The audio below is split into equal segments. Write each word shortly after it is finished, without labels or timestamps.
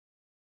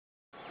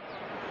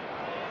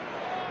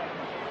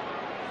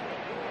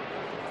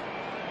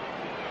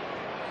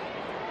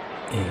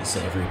Is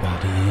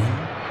everybody in?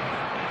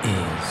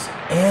 Is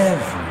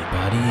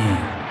everybody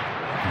in?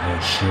 The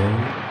show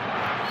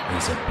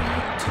is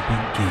about to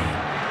begin.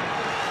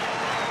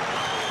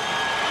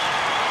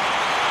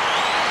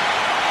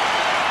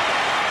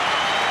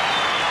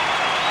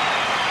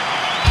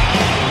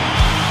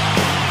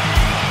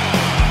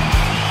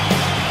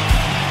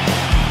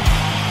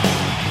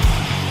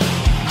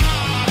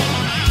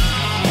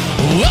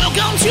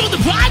 Welcome to the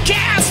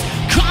podcast,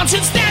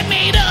 concerts that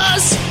made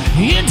us,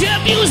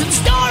 interviews and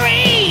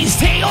stories,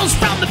 tales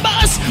from the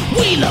bus.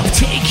 We love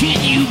taking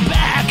you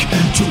back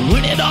to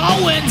when it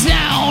all went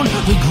down.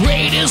 The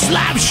greatest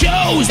live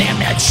shows and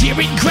the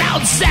cheering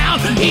crowd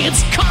sound.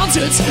 It's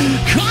concerts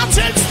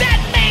that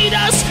made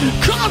us,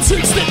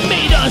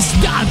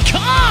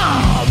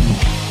 concertsthatmadeus.com.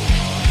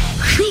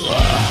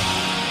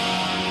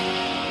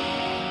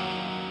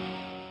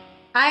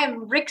 I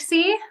am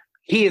Rixie.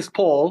 He is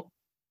Paul.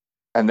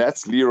 And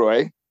that's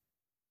Leroy.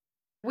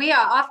 We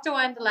are After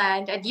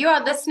Wonderland, and you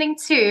are listening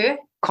to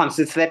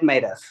Concerts That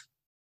Made Us.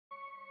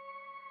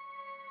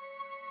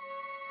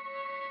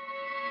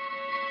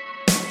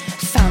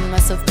 Found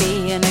myself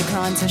being a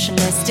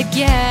concessionist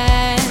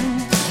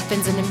again,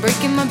 bending and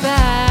breaking my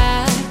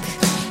back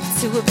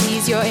to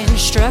appease your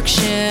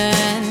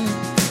instruction.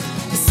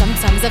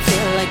 Sometimes I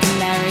feel like a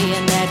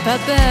marionette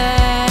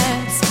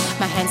puppet.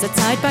 My hands are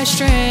tied by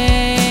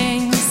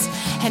strings,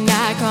 and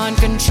I can't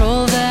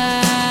control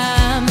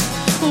them.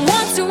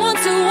 Want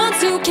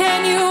to,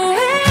 can you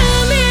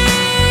hear me?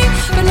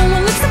 But no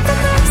one looks up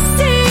from their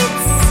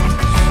seats.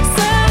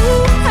 So I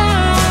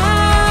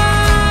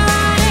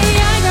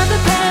grab the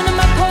pen and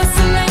my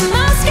porcelain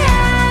mask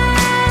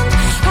and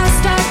I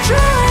start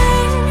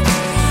drawing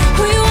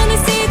who you wanna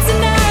see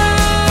tonight.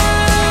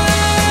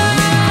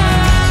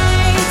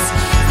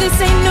 This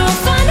ain't no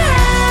fun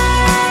house.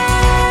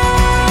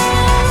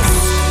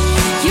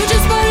 You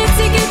just bought a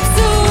ticket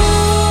to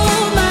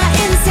my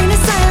insane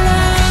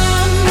asylum.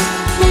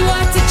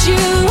 What did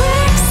you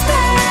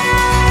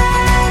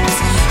expect?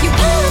 You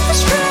pull at the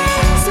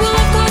strings, well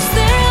of course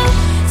they'll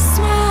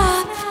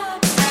snap.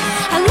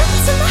 I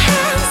looked in my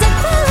hands, I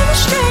pull the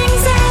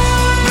strings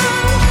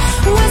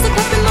out. Where's the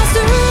puppet master at?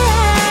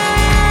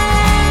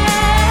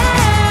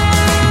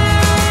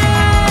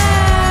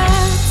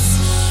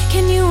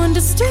 Can you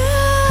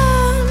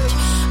understand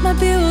my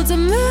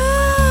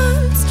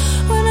bewilderment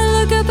when I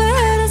look up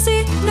ahead and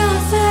see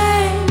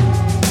nothing?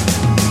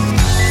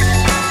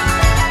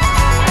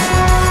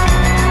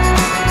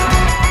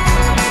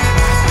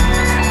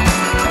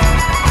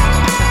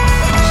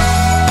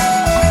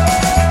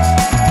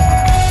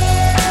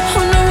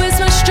 Oh no, where's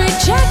my straight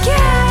jacket?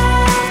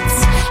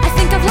 I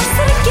think I've lost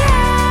it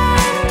again.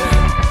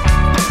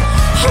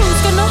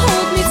 Who's gonna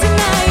hold me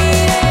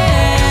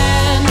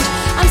tonight? And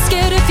I'm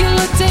scared if you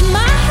looked in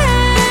my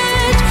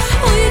head.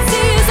 All you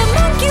see is a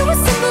monkey with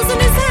cymbals in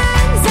his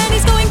hands, and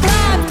he's going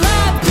clap,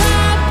 clap,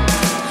 clap.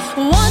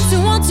 Want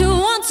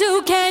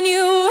to, can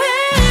you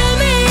hear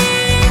me?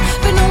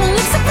 But no one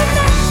looks up at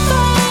that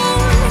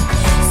phone.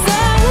 So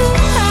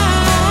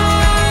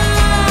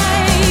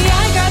I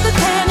grab the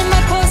pen and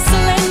my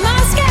porcelain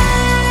mask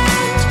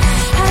and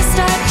I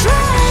start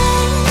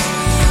drawing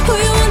who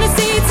you wanna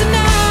see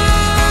tonight.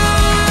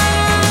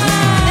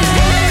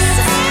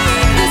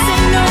 This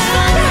ain't no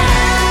fun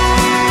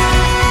house.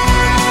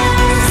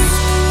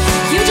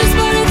 You just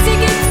bought a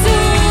ticket to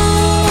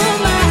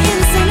my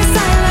insane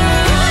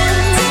asylum.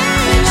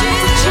 What did you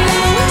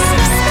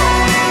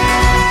expect?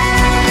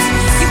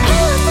 You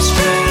pull at the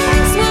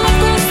strings, well of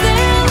course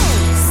they'll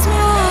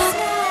snap.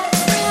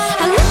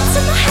 I looked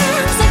in my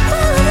hands, I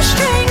pull the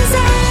strings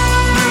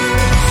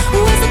out.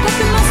 Where's the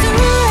puppet master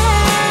at?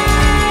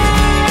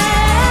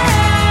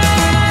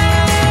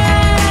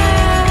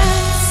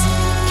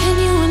 Can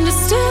you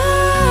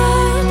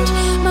understand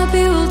my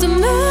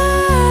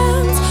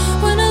bewilderment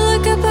when I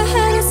look up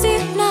ahead and see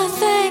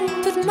nothing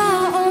but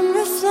my own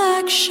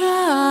reflection?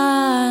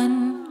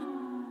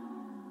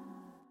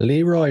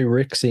 Leroy,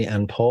 Rixie,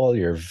 and Paul,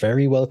 you're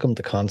very welcome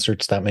to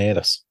Concerts That Made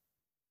Us.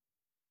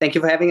 Thank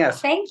you for having us.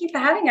 Thank you for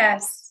having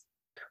us.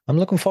 I'm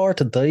looking forward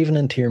to diving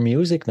into your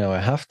music now, I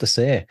have to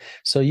say.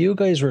 So you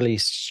guys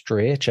released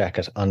Straight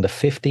Jacket on the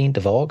 15th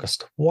of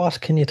August.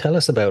 What can you tell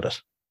us about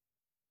it?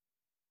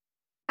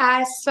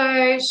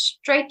 So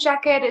Straight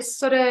Jacket is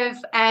sort of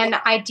an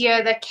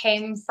idea that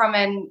came from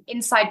an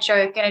inside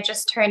joke, and it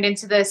just turned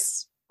into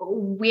this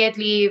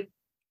weirdly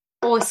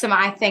awesome,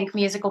 I think,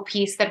 musical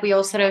piece that we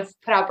all sort of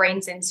put our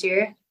brains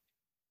into.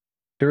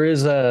 There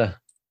is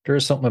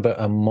something about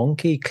a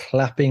monkey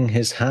clapping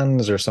his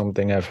hands or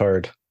something I've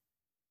heard.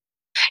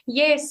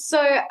 Yes, so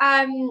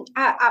so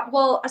I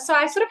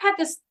sort of had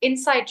this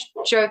inside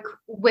joke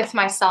with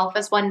myself,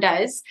 as one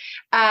does,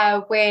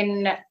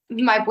 when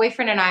my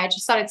boyfriend and I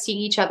just started seeing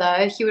each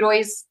other. He would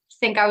always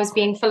think I was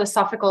being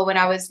philosophical when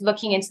I was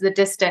looking into the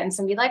distance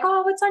and be like,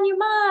 oh, what's on your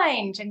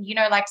mind? And,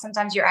 like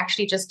sometimes you're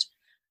actually just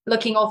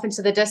looking off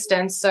into the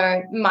distance.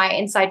 So my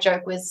inside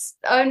joke was,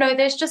 oh no,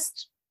 there's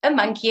just a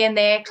monkey in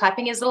there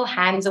clapping his little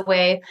hands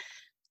away.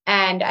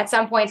 And at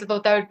some point, I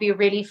thought that would be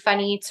really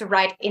funny to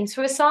write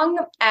into a song.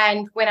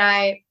 And when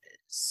I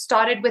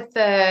started with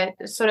the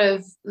sort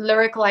of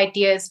lyrical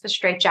ideas for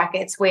Straight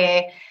Jackets,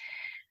 where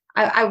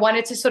I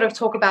wanted to sort of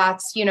talk about,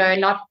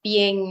 not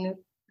being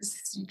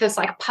this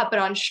like puppet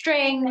on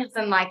strings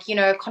and like,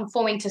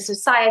 conforming to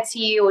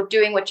society or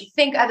doing what you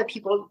think other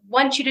people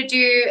want you to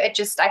do. It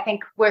just, I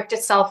think, worked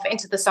itself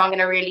into the song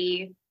in a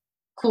really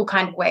cool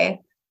kind of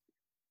way.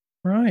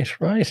 Right,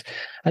 right.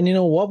 And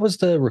what was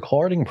the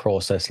recording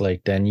process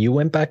like then? You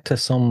went back to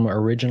some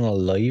original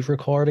live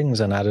recordings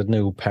and added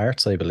new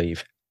parts, I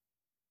believe.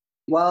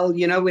 Well,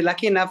 we're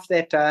lucky enough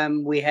that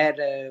we have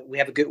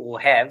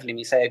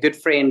a good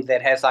friend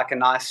that has like a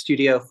nice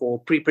studio for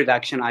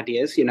pre-production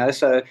ideas,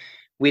 so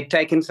we'd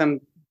taken some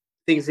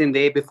things in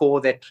there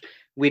before that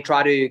we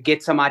try to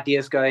get some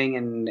ideas going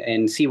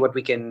and see what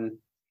we can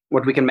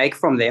make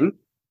from them.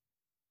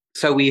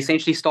 So we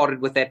essentially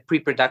started with that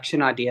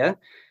pre-production idea.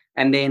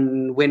 And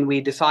then when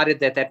we decided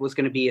that was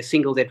going to be a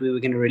single that we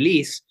were going to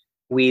release,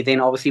 we then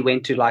obviously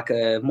went to like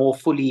a more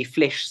fully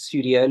fleshed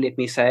studio, let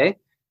me say.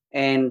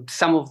 And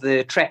some of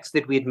the tracks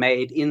that we had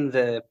made in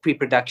the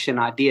pre-production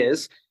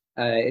ideas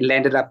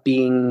landed up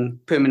being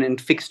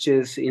permanent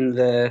fixtures in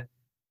the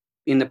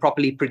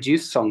properly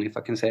produced song, if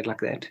I can say it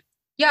like that.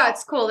 Yeah,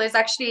 it's cool. There's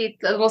actually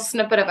a little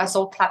snippet of us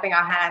all clapping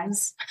our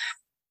hands.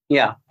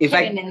 Yeah, in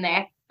fact, in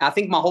there. I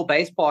think my whole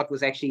bass part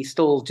was actually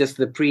still just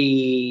the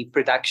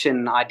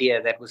pre-production idea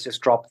that was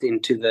just dropped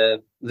into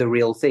the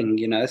real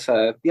thing,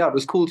 So yeah, it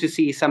was cool to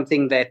see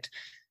something that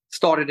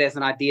started as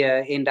an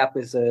idea end up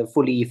as a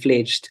fully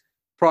fledged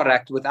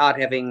product without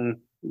having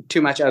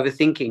too much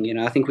overthinking.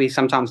 I think we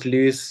sometimes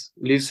lose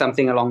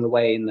something along the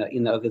way in the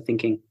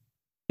overthinking.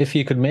 If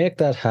you could make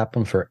that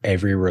happen for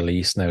every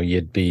release now,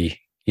 you'd be,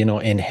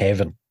 in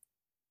heaven.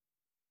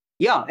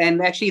 Yeah,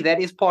 and actually that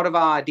is part of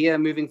our idea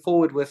moving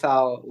forward with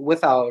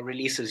our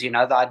releases.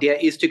 The idea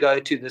is to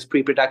go to this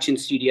pre-production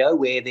studio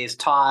where there's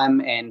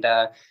time and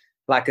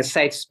like a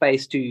safe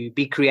space to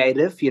be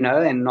creative,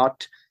 and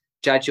not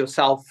judge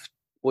yourself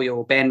or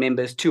your band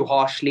members too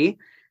harshly.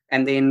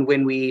 And then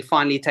when we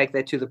finally take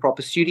that to the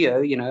proper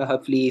studio,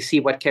 hopefully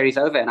see what carries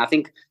over. And I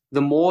think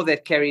the more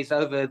that carries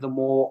over, the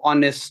more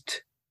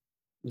honest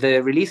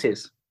the release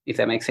is, if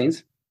that makes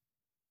sense.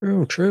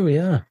 True,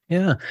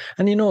 yeah.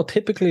 And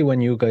typically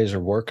when you guys are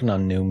working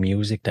on new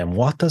music, then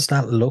what does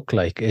that look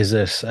like? Is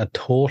it a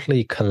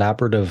totally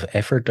collaborative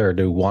effort, or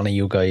do one of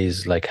you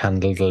guys like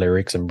handle the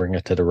lyrics and bring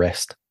it to the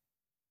rest?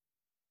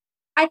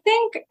 I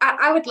think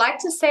I would like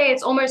to say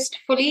it's almost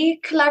fully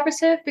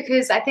collaborative,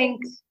 because I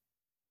think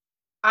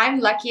I'm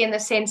lucky in the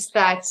sense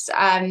that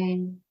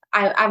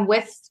I'm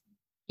with,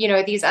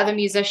 these other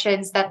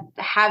musicians that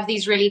have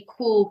these really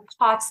cool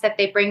parts that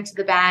they bring to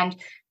the band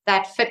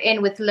that fit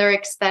in with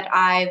lyrics that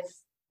I've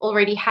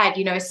already had,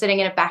 sitting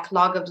in a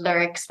backlog of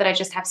lyrics that I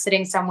just have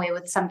sitting somewhere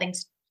with something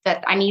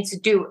that I need to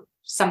do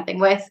something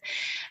with.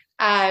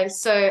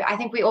 So I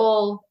think we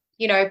all,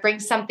 bring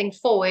something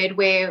forward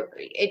where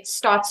it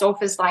starts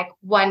off as like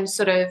one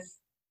sort of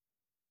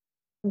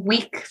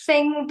weak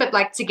thing, but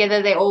like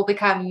together they all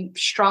become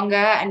stronger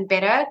and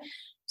better.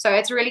 So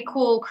it's a really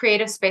cool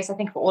creative space, I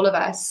think, for all of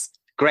us.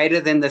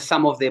 Greater than the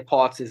sum of their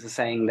parts is the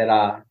saying that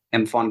I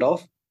am fond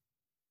of.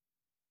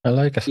 I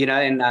like it.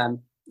 And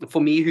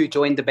for me, who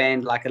joined the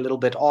band like a little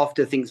bit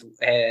after things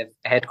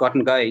had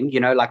gotten going,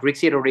 like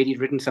Rixie had already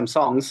written some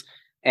songs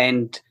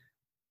and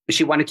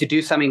she wanted to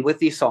do something with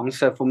these songs.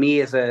 So for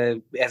me as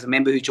a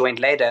member who joined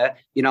later,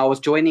 I was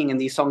joining and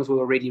these songs were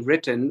already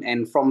written.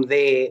 And from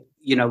there,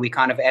 we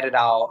kind of added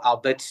our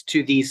bits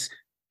to these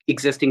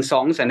existing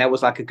songs. And that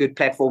was like a good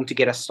platform to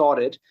get us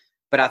started.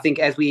 But I think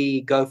as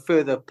we go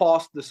further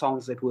past the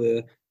songs that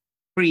were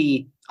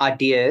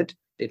pre-ideated,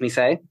 let me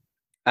say,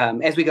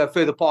 as we go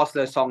further past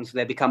those songs,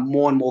 they become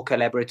more and more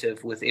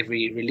collaborative with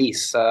every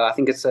release. So I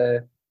think it's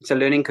a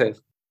learning curve.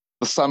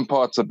 Some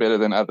parts are better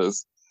than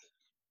others.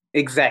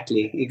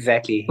 Exactly.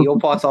 Your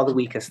parts are the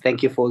weakest.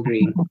 Thank you for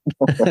agreeing.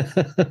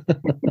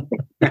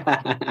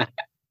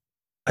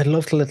 I'd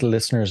love to let the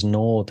listeners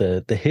know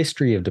the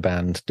history of the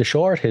band, the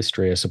short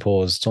history, I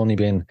suppose. It's only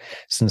been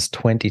since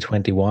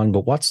 2021,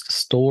 but what's the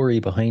story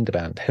behind the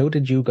band? How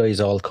did you guys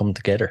all come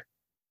together?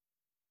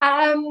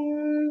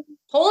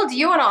 Paul, do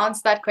you want to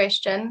answer that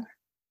question?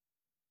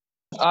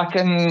 I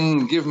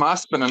can give my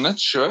spin on it,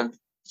 sure.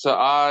 So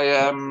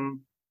I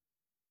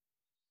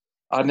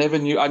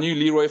knew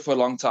Leroy for a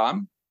long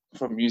time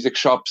from music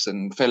shops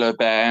and fellow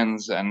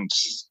bands and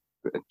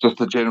just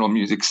the general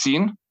music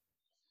scene.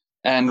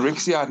 And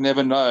Rixie I'd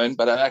never known,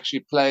 but I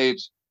actually played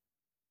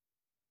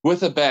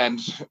with a band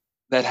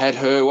that had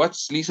her,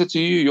 what's Lisa to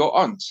you? Your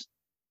aunt?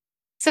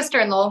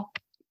 Sister-in-law.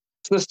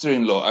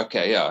 Sister-in-law,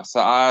 okay, yeah.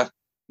 So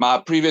my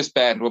previous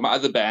band, my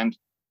other band,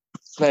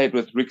 played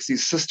with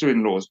Rixie's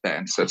sister-in-law's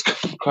band. So it's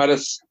quite a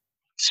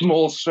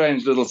small,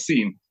 strange little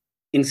scene.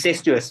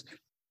 Incestuous.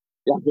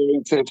 Yeah, very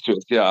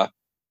incestuous, yeah.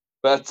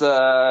 But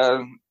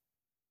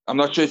I'm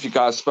not sure if you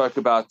guys spoke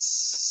about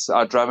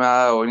our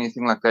drummer or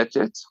anything like that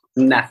yet.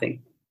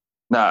 Nothing.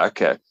 No,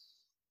 okay.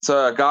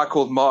 So a guy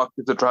called Mark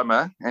is a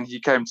drummer, and he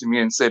came to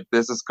me and said,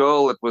 there's this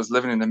girl that was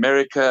living in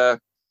America.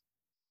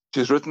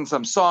 She's written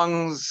some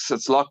songs.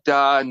 It's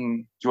lockdown.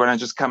 Do you want to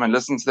just come and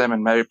listen to them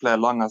and maybe play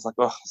along? I was like,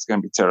 oh, it's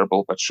going to be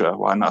terrible, but sure,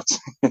 why not?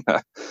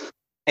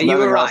 And you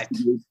were right.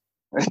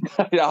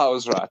 Yeah, I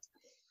was right.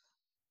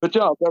 But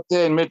yeah, I got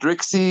there and met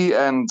Rixie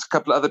and a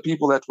couple of other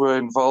people that were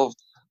involved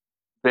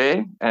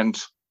there. And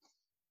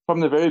from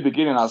the very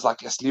beginning, I was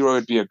like, yes, Leroy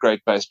would be a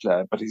great bass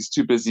player, but he's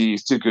too busy,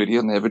 he's too good,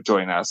 he'll never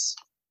join us.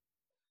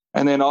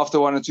 And then after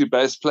one or two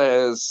bass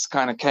players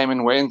kind of came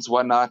and went,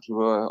 one night we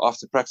were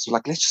after practice, we were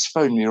like, let's just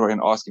phone Leroy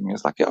and ask him. He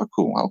was like, yeah,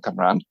 cool, I'll come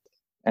round.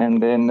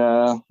 And then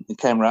he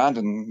came round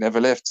and never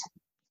left.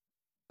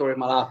 Story of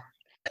my life.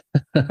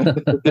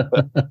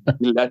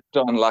 He latched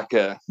on like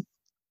a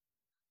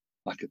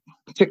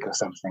tick or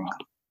something.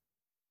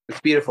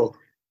 It's beautiful.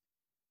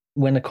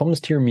 When it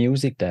comes to your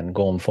music then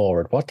going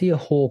forward, what do you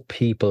hope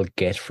people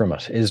get from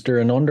it? Is there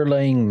an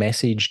underlying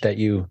message that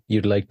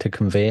you'd like to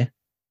convey?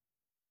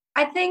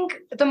 I think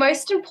the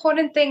most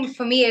important thing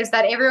for me is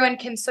that everyone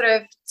can sort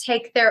of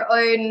take their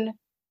own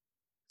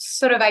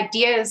sort of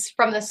ideas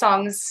from the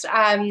songs.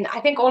 I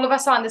think all of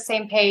us are on the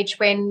same page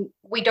when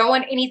we don't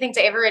want anything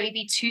to ever really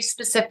be too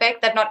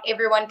specific that not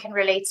everyone can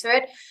relate to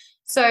it.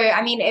 So,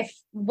 I mean, if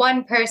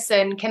one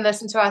person can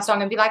listen to our song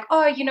and be like,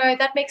 oh, you know,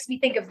 that makes me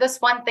think of this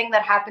one thing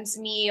that happened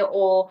to me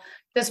or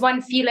this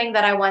one feeling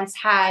that I once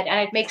had, and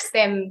it makes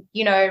them,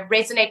 you know,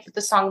 resonate with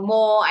the song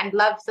more and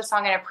love the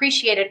song and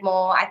appreciate it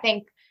more, I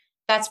think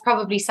that's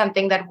probably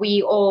something that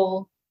we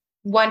all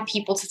want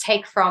people to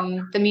take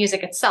from the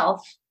music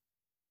itself.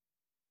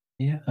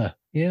 Yeah,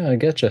 I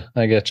get you.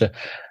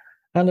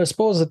 And I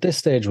suppose at this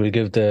stage, we'll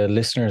give the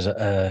listeners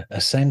a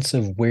sense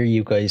of where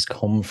you guys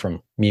come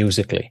from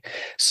musically.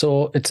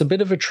 So it's a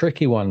bit of a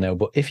tricky one now,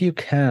 but if you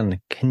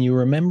can you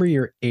remember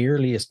your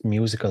earliest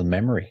musical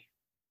memory?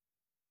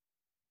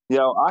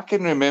 Yeah, I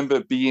can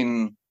remember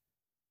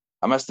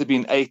I must have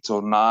been 8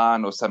 or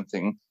 9 or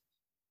something.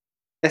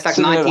 That's like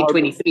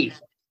 1923.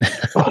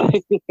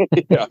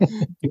 Yeah,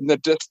 in the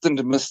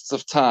distant mists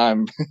of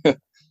time.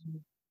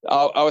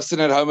 I was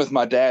sitting at home with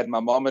my dad.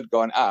 My mom had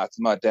gone out.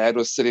 My dad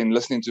was sitting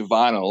listening to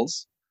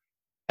vinyls,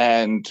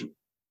 and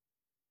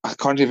I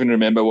can't even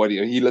remember what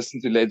he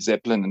listened to Led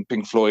Zeppelin and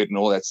Pink Floyd and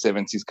all that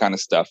 70s kind of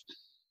stuff.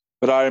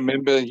 But I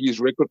remember his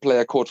record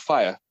player caught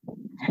fire.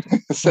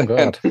 So, Oh,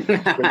 God.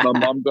 when my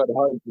mom got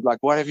home, she was like,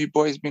 "What have you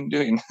boys been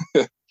doing?"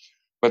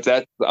 But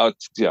that's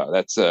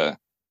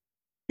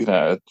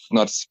it's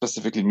not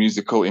specifically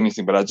musical or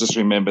anything, but I just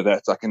remember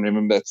that. I can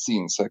remember that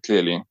scene so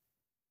clearly.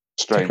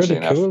 Strangely It's a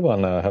pretty enough. cool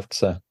one, I have to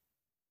say.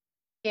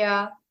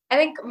 Yeah, I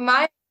think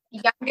my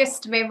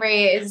youngest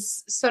memory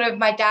is sort of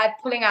my dad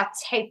pulling out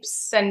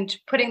tapes and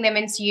putting them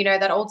into, you know,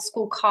 that old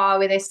school car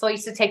where they still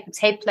used to take the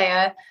tape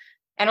player.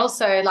 And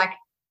also like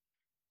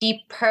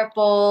Deep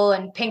Purple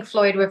and Pink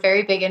Floyd were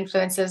very big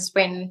influences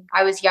when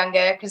I was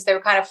younger because they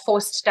were kind of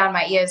forced down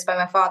my ears by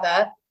my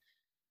father.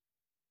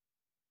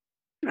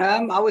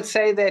 I would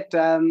say that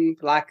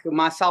like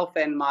myself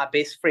and my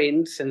best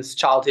friend since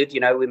childhood, you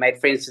know, we made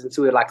friends since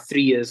we were like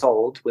 3 years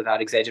old,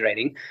 without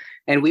exaggerating.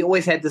 And we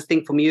always had this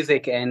thing for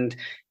music and,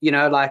 you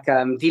know, like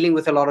dealing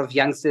with a lot of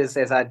youngsters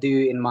as I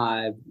do in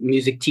my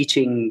music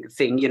teaching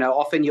thing, you know,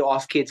 often you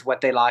ask kids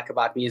what they like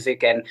about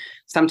music and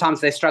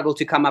sometimes they struggle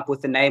to come up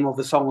with the name of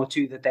a song or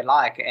two that they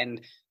like. And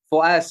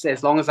for us,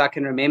 as long as I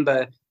can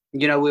remember,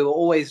 you know, we were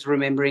always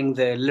remembering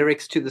the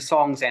lyrics to the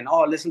songs and,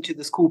 oh, listen to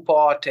this cool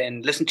part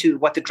and listen to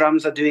what the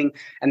drums are doing.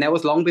 And that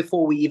was long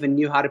before we even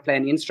knew how to play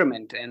an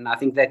instrument. And I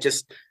think that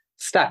just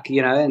stuck, you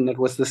know, and it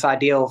was this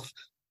idea of,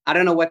 I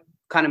don't know what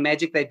kind of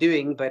magic they're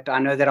doing, but I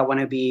know that I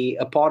want to be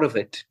a part of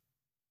it.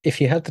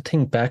 If you had to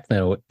think back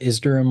now,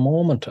 is there a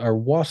moment or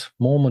what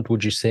moment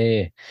would you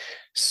say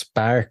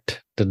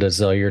sparked the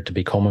desire to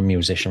become a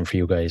musician for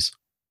you guys?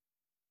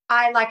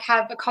 I like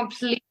have a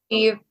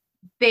completely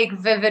big,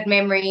 vivid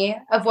memory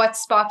of what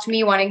sparked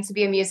me wanting to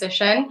be a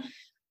musician.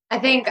 I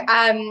think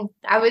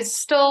I was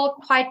still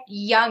quite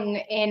young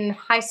in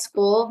high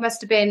school,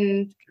 must have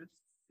been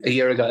A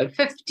year ago.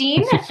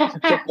 15.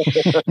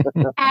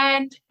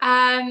 And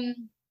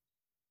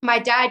my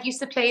dad used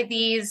to play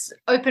these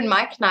open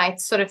mic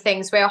nights sort of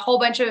things where a whole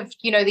bunch of,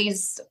 you know,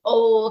 these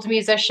old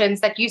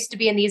musicians that used to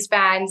be in these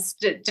bands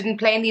didn't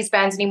play in these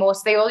bands anymore.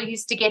 So they all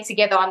used to get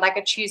together on like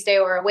a Tuesday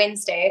or a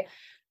Wednesday.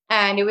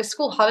 And it was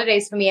school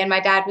holidays for me. And my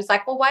dad was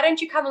like, well, why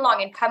don't you come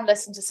along and come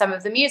listen to some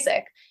of the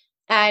music?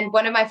 And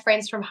one of my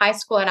friends from high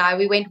school and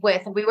we went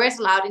with, and we weren't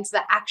allowed into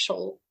the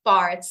actual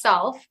bar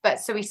itself. But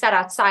so we sat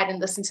outside and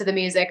listened to the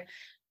music.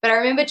 But I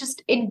remember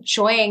just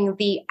enjoying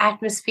the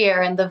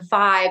atmosphere and the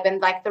vibe and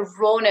like the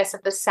rawness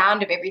of the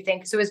sound of everything.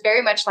 Because it was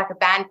very much like a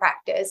band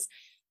practice.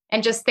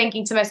 And just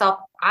thinking to myself,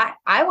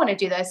 I want to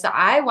do this.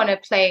 I want to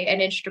play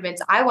an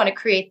instrument. I want to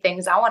create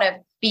things. I want to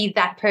be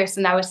that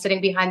person that was sitting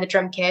behind the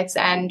drum kits.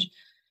 And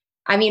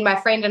I mean, my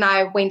friend and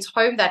I went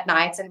home that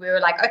night and we were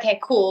like, okay,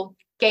 cool,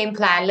 game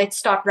plan. Let's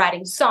start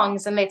writing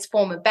songs and let's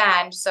form a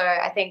band. So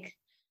I think,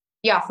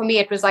 yeah, for me,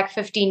 it was like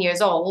 15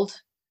 years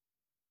old.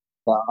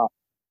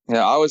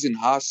 Yeah, I was in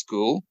high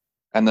school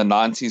and the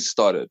 90s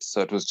started.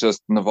 So it was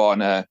just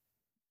Nirvana,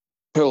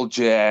 Pearl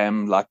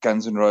Jam, like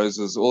Guns N'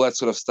 Roses, all that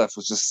sort of stuff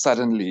was just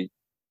suddenly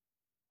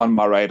on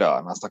my radar.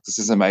 And I was like, this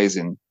is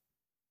amazing.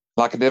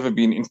 Like I'd never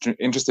been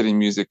interested in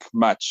music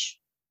much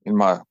in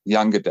my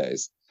younger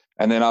days.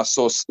 And then I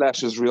saw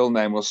Slash's real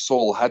name was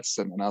Saul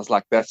Hudson. And I was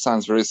like, that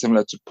sounds very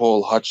similar to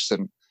Paul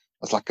Hodgson.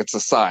 I was like, it's a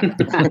sign.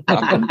 I'm going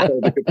to play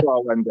the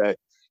guitar one day.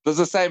 It was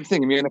the same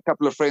thing. Me and a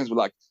couple of friends were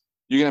like,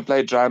 you're going to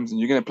play drums and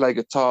you're going to play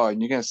guitar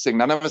and you're going to sing.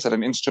 None of us had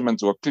an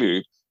instrument or a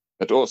clue,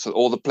 but also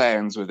all the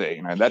plans were there.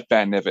 You know, that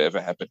band never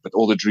ever happened, but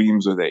all the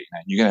dreams were there. You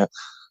know, you're going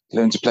to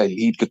learn to play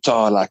lead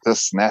guitar like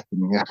this and that.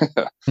 And,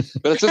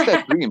 but it's just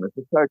that dream. It's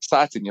just so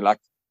exciting. You're like,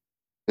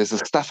 there's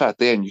this stuff out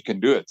there and you can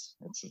do it.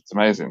 It's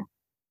amazing.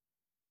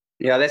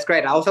 Yeah, that's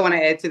great. I also want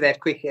to add to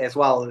that quick as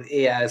well.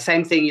 Yeah,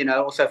 same thing, you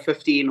know, also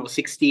 15 or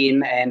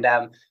 16. And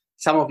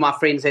some of my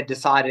friends had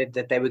decided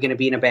that they were going to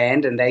be in a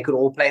band and they could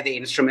all play the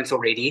instruments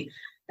already.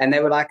 And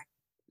they were like,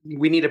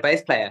 we need a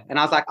bass player. And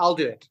I was like, I'll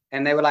do it.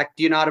 And they were like,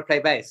 do you know how to play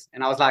bass?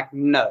 And I was like,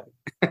 no.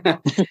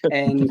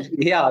 And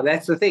yeah,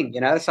 that's the thing,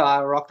 you know. So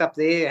I rocked up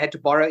there, I had to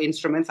borrow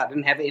instruments. I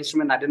didn't have an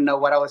instrument. I didn't know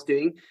what I was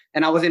doing.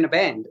 And I was in a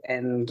band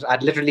and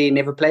I'd literally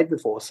never played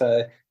before.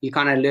 So you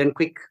kind of learn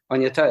quick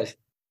on your toes.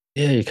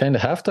 Yeah, you kind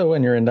of have to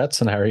when you're in that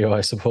scenario, I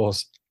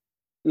suppose.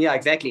 Yeah,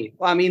 exactly.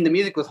 Well, I mean, the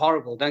music was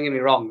horrible. Don't get me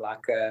wrong.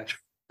 Like,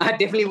 I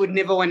definitely would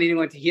never want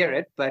anyone to hear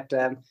it. But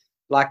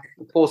like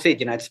Paul said,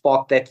 you know, it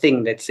sparked that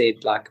thing that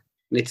said, like,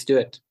 let's do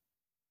it.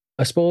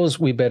 I suppose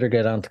we better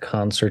get on to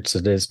concerts.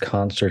 It is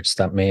concerts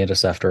that made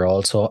us after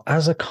all. So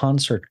as a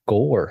concert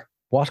goer,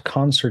 what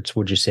concerts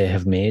would you say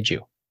have made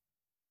you?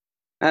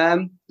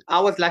 I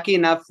was lucky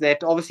enough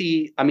that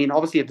obviously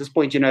at this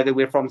point, you know, that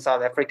we're from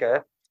South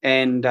Africa.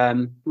 And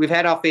we've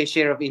had our fair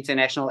share of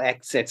international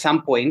acts at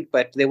some point,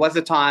 but there was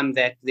a time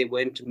that there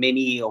weren't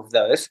many of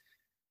those.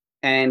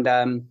 And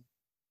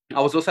I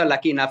was also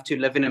lucky enough to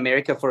live in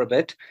America for a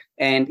bit.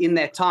 And in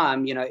that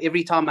time, you know,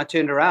 every time I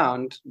turned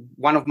around,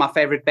 one of my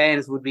favorite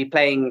bands would be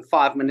playing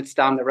 5 minutes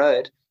down the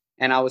road.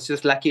 And I was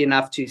just lucky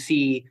enough to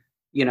see,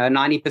 you know,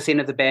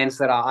 90% of the bands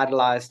that I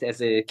idolized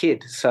as a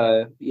kid.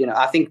 So, you know,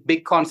 I think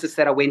big concerts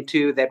that I went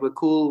to that were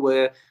cool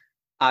were,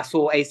 I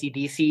saw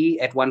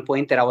AC/DC at one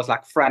point that I was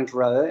like front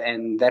row,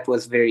 and that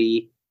was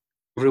very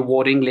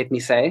rewarding, let me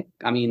say.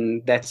 I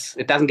mean,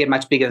 it doesn't get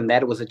much bigger than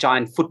that. It was a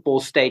giant football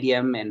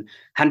stadium and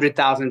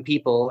 100,000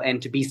 people,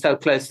 and to be so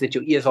close that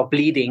your ears are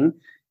bleeding,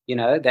 you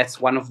know,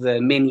 that's one of the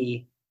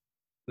many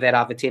that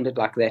I've attended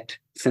like that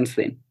since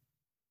then.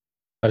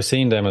 I've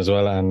seen them as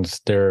well,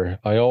 and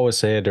I always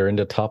say they're in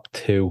the top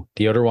two.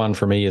 The other one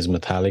for me is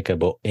Metallica,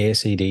 but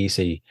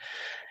AC/DC,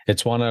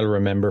 it's one I'll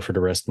remember for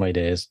the rest of my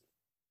days.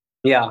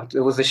 Yeah, it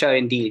was a show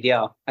indeed.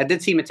 Yeah, I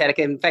did see Metallica.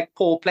 In fact,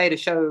 Paul played a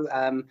show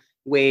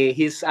where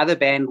his other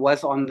band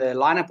was on the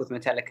lineup with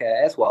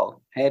Metallica as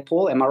well. Hey,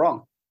 Paul, am I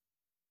wrong?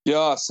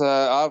 Yeah, so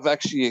I've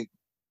actually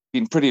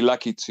been pretty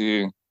lucky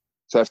to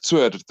have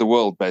toured the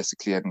world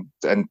basically and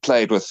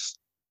played with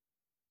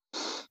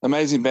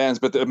amazing bands.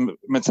 But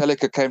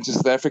Metallica came to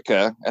South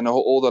Africa and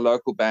all the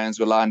local bands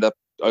were lined up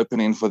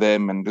opening for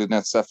them and doing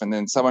that stuff. And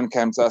then someone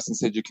came to us and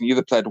said, you can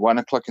either play at 1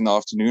 o'clock in the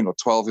afternoon or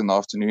 12 in the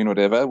afternoon,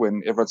 whatever,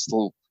 when everyone's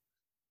still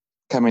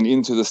coming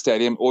into the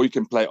stadium, or you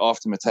can play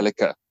after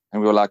Metallica.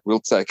 And we were like, we'll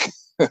play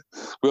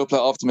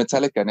after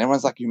Metallica. And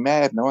everyone's like, you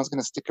mad? No one's going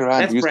to stick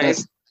around. That's brave.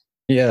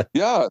 Yeah.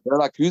 Yeah. They're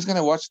like, who's going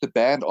to watch the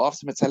band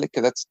after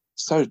Metallica? That's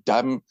so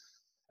dumb.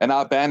 And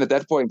our band at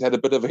that point had a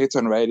bit of a hit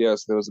on radio.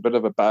 So there was a bit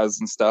of a buzz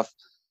and stuff.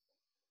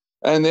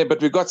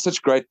 But we got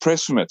such great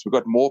press from it. We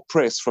got more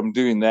press from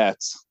doing that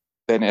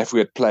than if we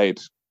had played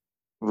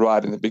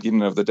right in the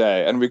beginning of the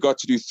day. And we got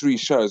to do 3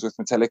 shows with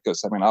Metallica.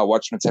 So, I mean, I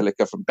watched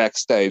Metallica from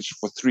backstage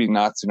for 3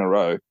 nights in a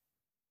row,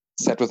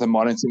 sat with a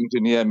monitor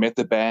engineer, met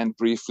the band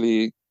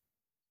briefly.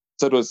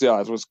 So it was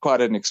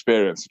quite an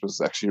experience. It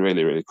was actually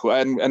really, really cool.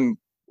 And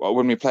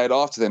when we played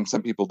after them,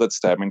 some people did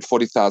stay. I mean,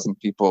 40,000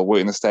 people were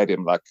in the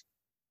stadium, like,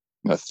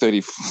 you know,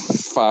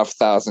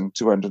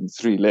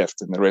 35,203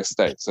 left and the rest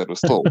stayed. So it was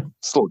still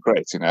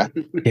great, you know.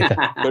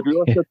 Yeah. But we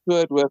also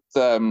toured with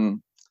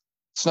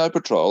Snow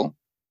Patrol,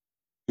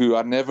 who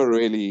I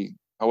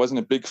wasn't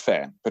a big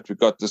fan, but we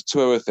got this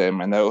tour with them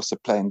and they're also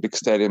playing big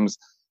stadiums.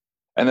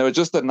 And they were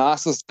just the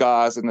nicest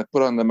guys and they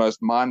put on the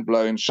most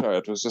mind-blowing show.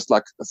 It was just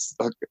like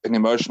an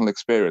emotional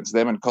experience.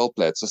 Them and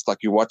Coldplay, it's just like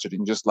you watch it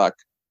and you're just like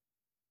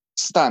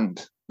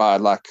stunned by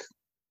like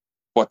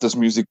what this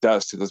music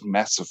does to this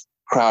massive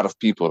crowd of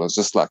people. It's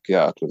just like,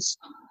 you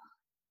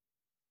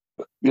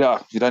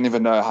don't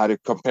even know how to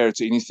compare it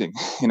to anything,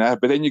 you know.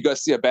 But then you go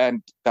see a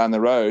band down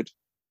the road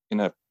in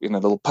a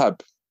little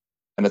pub,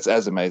 and it's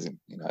as amazing.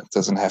 You know, it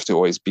doesn't have to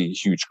always be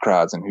huge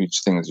crowds and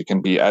huge things. You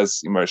can be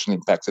as emotionally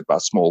impacted by a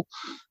small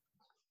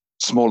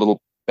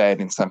little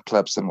band in some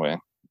club somewhere.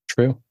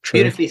 True.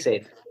 Beautifully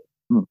said.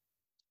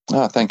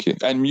 Oh, thank you.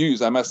 And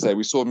Muse, I must say,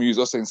 we saw Muse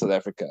also in South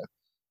Africa.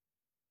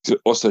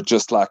 Also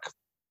just like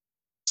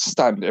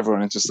stunned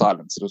everyone into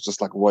silence. It was just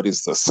like, what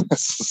is this?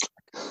 It's just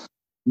like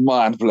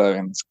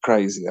mind-blowing. It's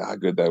crazy how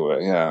good they were.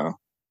 Yeah.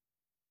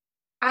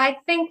 I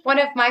think one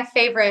of my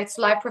favorites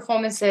live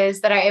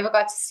performances that I ever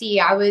got to see,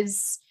 I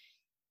was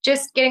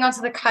just getting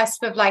onto the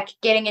cusp of like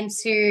getting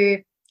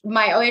into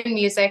my own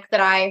music that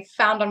I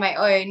found on my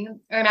own.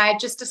 And I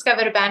just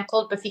discovered a band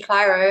called Biffy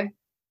Clyro.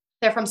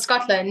 They're from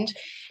Scotland.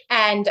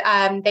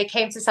 And they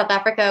came to South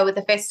Africa with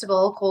a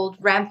festival called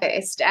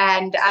Ramfest.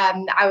 And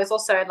I was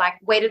also like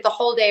waited the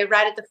whole day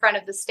right at the front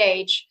of the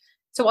stage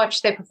to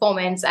watch their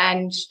performance.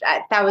 And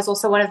that was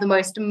also one of the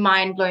most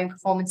mind-blowing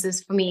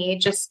performances for me.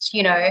 Just,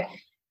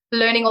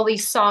 learning all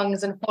these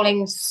songs and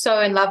falling so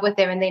in love with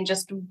them and then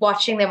just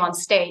watching them on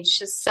stage.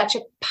 Just such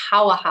a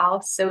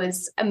powerhouse. It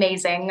was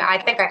amazing.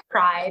 I think I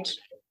cried.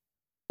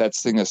 That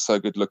singer's so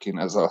good looking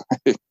as well.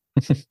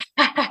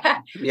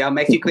 Yeah, it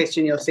makes you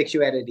question your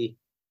sexuality.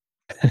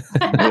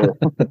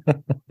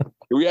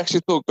 We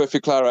actually saw Biffy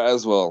Clyro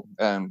as well,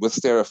 with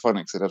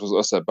Stereophonics, and that was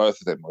also,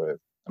 both of them were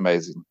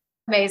amazing.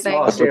 Amazing.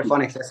 Oh,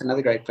 Stereophonics, that's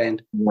another great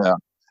band. Yeah.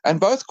 And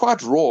both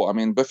quite raw. I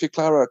mean, Biffy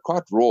Clyro are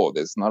quite raw.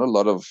 There's not a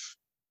lot of,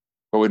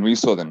 but when we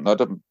saw them, not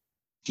a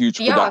huge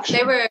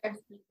production. Yeah,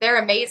 they're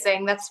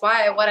amazing. That's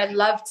what I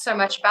loved so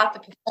much about the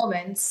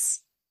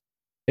performance.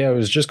 Yeah, I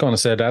was just going to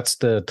say that's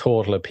the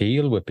total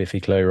appeal with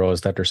Biffy Clyro,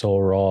 is that they're so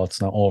raw.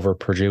 It's not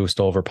overproduced,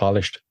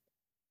 overpolished.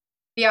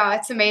 Yeah,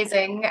 it's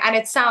amazing. And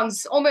it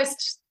sounds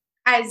almost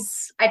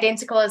as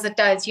identical as it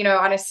does,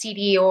 on a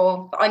CD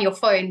or on your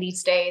phone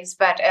these days.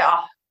 But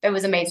it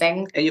was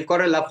amazing. And you've got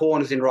to love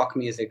horns in rock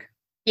music.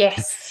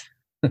 Yes.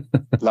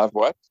 Love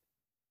what?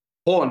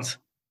 Horns.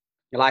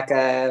 Like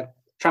a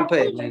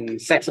trumpet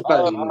and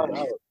saxophone.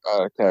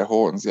 Okay,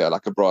 horns, yeah,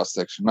 like a brass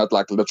section, not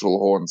like literal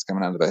horns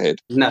coming out of the head.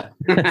 No.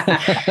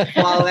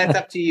 Well, that's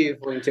up to you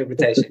for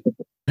interpretation.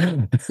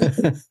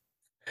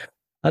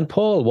 And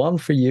Paul, one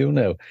for you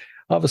now.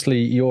 Obviously,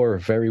 you're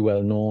very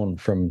well known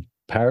from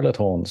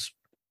Parlotones.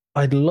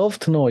 I'd love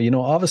to know,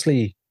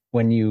 obviously,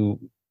 when you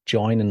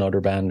join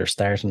another band or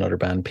start another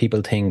band,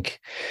 people think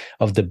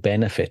of the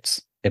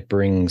benefits it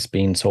brings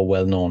being so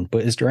well known.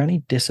 But is there any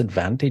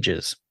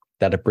disadvantages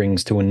that it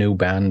brings to a new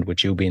band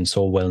with you being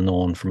so well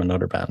known from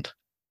another band?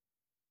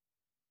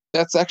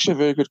 That's actually a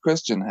very good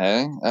question,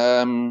 hey?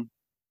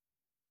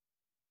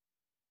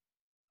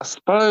 I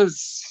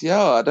suppose,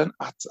 yeah,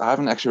 I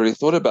haven't actually really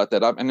thought about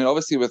that. I mean,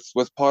 obviously with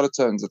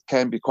Parlotones, it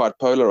can be quite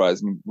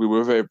polarized. We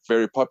were very,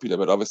 very popular,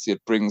 but obviously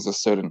it brings a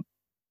certain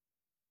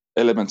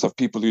element of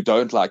people who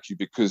don't like you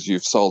because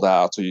you've sold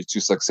out or you're too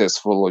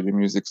successful or your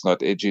music's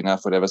not edgy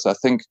enough, whatever. So I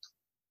think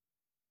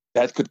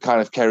that could kind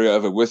of carry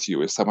over with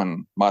you. If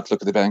someone might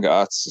look at the band and go,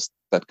 oh, it's just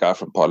that guy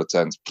from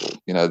Parlotones,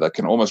 that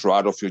can almost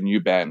ride off your new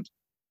band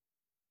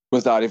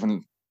without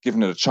even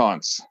giving it a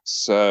chance.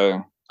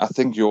 So I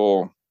think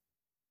your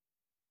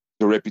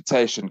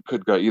reputation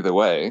could go either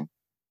way.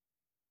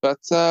 But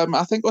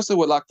I think also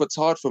what's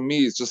hard for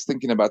me is just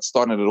thinking about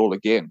starting it all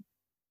again.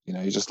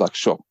 You're just like,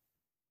 sure,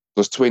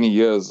 those 20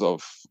 years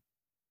of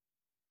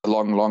a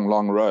long, long,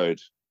 long road,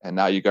 and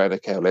now you're going,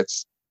 okay,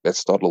 let's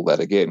start all that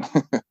again.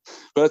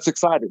 But it's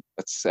exciting.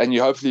 And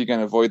hopefully you're going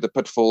to avoid the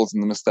pitfalls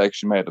and the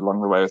mistakes you made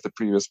along the way with the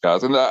previous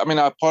guys. And I mean,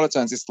 our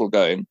Parlotones is still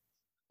going.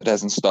 It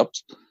hasn't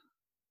stopped.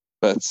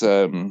 But it's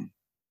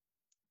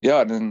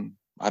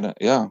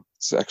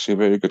actually a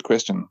very good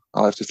question.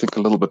 I'll have to think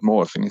a little bit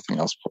more if anything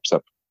else pops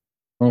up.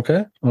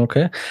 Okay.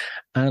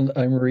 And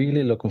I'm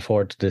really looking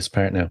forward to this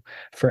part now.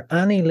 For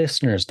any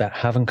listeners that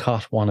haven't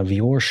caught one of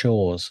your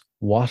shows,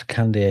 what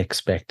can they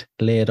expect?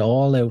 Lay it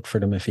all out for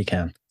them if you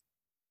can.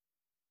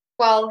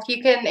 Well,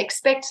 you can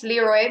expect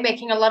Leroy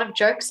making a lot of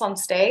jokes on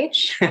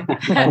stage.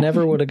 I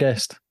never would have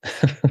guessed.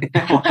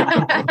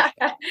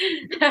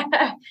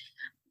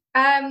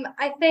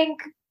 I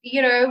think,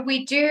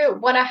 we do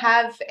want to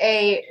have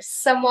a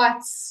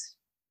somewhat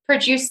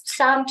produced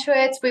sound to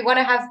it. We want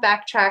to have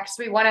backtracks.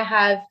 We want to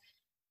have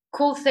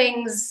cool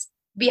things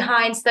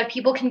behind so that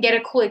people can get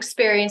a cool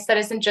experience that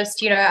isn't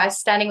just, us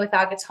standing with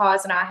our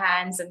guitars in our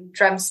hands and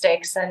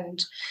drumsticks.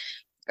 And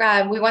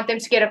we want them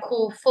to get a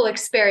cool, full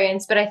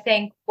experience. But I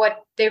think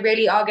what they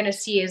really are going to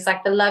see is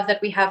like the love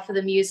that we have for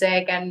the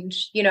music and,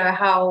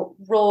 how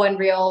raw and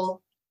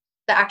real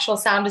the actual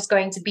sound is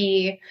going to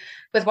be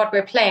with what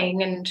we're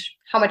playing and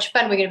how much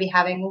fun we're going to be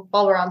having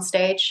while we're on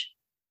stage.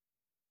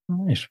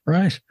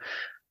 Right.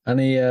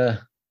 Any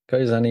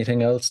guys,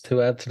 anything else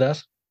to add to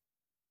that?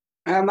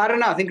 I don't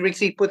know. I think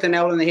Rixie put the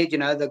nail on the head.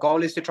 The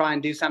goal is to try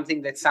and do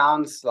something that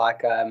sounds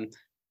like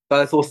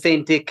both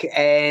authentic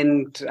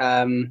and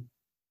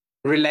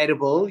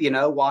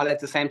relatable, while at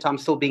the same time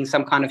still being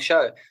some kind of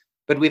show.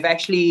 But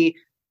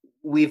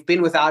we've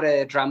been without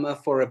a drummer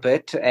for a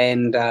bit,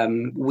 and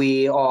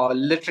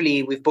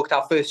we've booked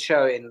our first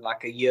show in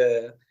like a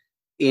year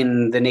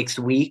in the next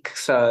week.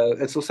 So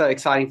it's also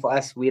exciting for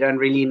us. We don't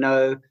really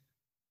know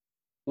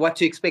what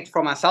to expect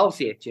from ourselves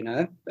yet,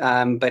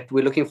 but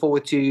we're looking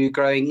forward to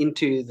growing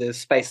into the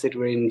space that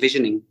we're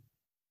envisioning.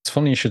 It's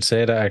funny you should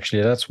say that,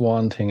 actually. That's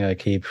one thing I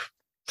keep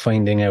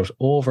finding out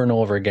over and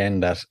over again,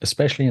 that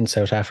especially in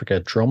South Africa,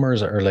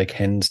 drummers are like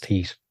hen's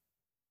teeth.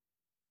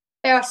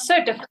 They are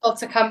so difficult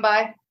to come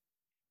by.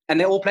 And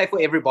they all play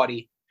for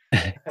everybody.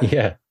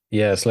 Yeah.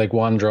 Yeah, it's like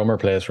one drummer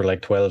plays for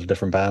like 12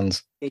 different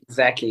bands.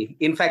 Exactly.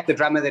 In fact, the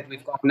drummer that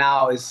we've got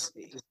now is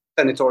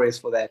so notorious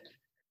for that.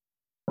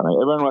 I mean,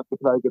 everyone wants to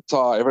play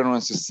guitar, everyone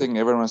wants to sing,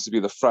 everyone wants to be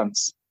the front,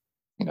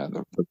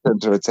 the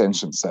center of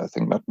attention. So I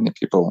think not many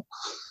people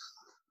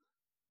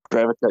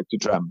gravitate to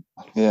drum.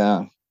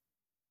 Yeah.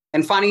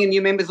 And finding a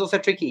new member is also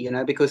tricky,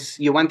 because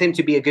you want them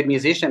to be a good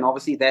musician.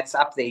 Obviously, that's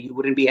up there. You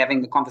wouldn't be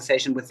having the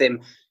conversation with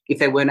them if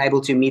they weren't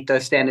able to meet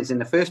those standards in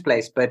the first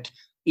place. But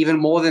even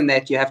more than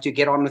that, you have to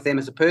get on with them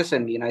as a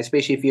person,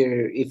 especially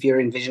if you're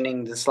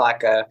envisioning this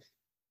like a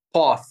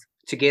path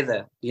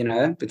together.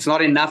 It's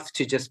not enough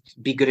to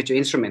just be good at your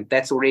instrument.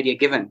 That's already a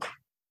given.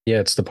 Yeah,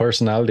 it's the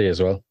personality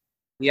as well.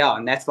 Yeah,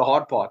 and that's the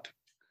hard part.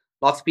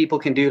 Lots of people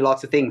can do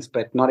lots of things,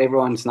 but not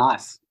everyone's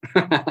nice.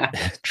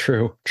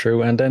 True.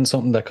 And then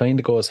something that kind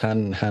of goes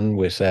hand in hand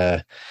with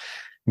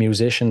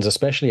musicians,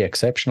 especially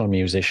exceptional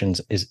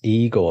musicians, is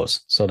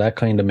egos. So that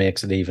kind of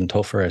makes it even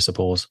tougher, I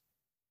suppose.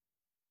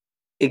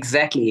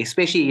 Exactly.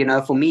 Especially,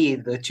 for me,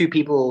 the two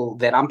people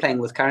that I'm playing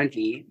with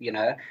currently,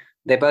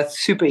 they're both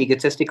super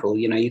egotistical.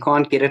 You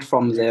can't get it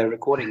from the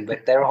recording,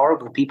 but they're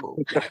horrible people.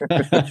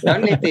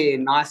 Don't let their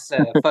nice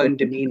phone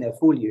demeanor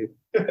fool you.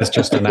 It's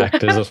just an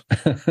act, is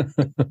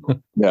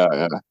it?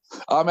 Yeah.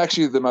 I'm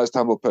actually the most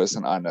humble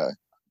person I know.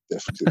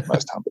 Definitely the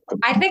most humble person.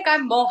 I think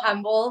I'm more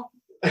humble.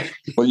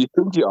 Well, you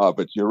think you are,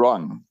 but you're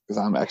wrong, because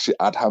I'm actually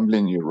out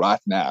humbling you right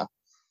now.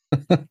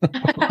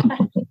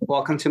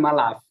 Welcome to my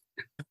life.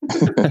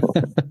 Guys,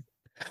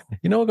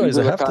 These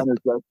are the kind of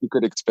jokes you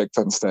could expect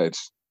on stage.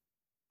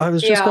 I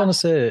was just going to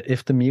say,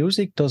 if the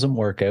music doesn't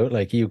work out,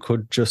 like you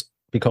could just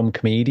become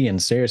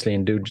comedians, seriously,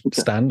 and do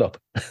stand-up.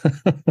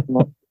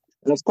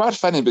 And it's quite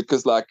funny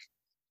because, like,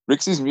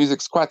 Rixie's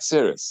music's quite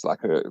serious.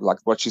 Like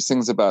what she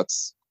sings about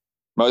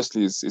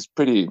mostly is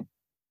pretty,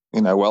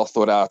 well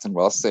thought out and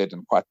well said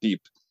and quite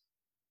deep.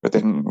 But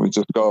then we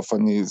just go off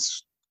on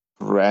these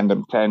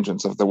random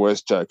tangents of the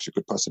worst jokes you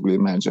could possibly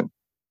imagine.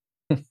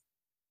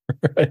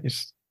 Right.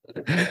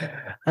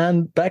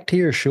 And back to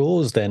your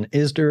shows then,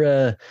 is there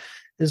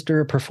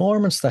a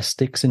performance that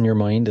sticks in your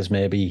mind as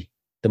maybe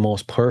the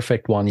most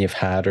perfect one you've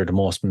had or the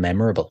most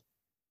memorable?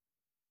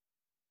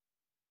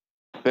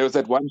 There was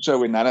that one show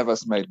where none of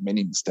us made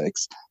many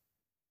mistakes.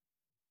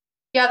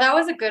 Yeah, that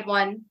was a good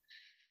one.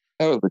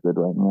 That was a good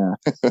one,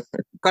 yeah.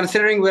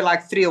 Considering we're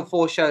like 3 or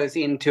 4 shows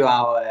into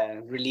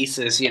our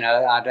releases,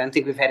 I don't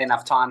think we've had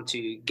enough time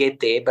to get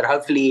there. But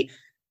hopefully,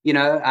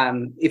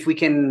 if we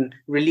can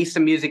release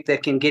some music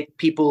that can get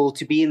people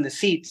to be in the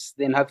seats,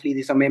 then hopefully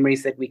these are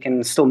memories that we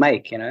can still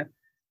make,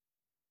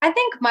 I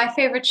think my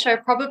favorite show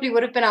probably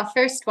would have been our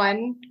first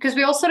one, because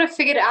we all sort of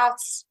figured out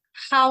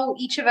how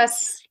each of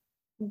us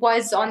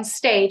was on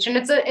stage. And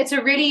it's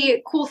a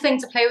really cool thing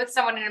to play with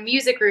someone in a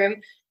music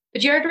room,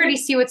 but you don't really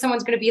see what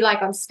someone's going to be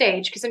like on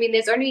stage. Because,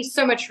 there's only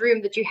so much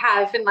room that you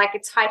have in like a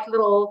tight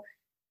little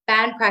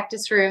band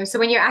practice room. So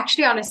when you're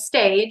actually on a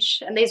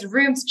stage and there's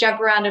room to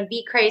jump around and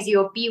be crazy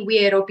or be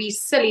weird or be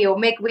silly or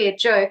make weird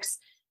jokes,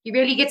 you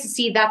really get to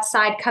see that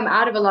side come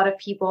out of a lot of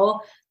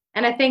people.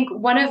 And I think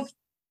one of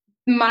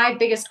my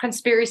biggest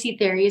conspiracy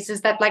theories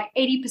is that like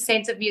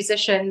 80% of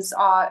musicians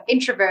are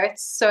introverts.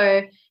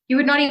 So you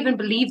would not even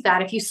believe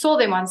that if you saw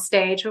them on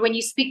stage. But when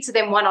you speak to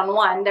them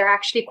one-on-one, they're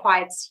actually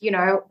quite,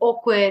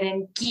 awkward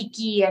and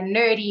geeky and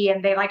nerdy,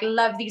 and they like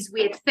love these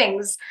weird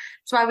things.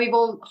 That's why we've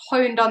all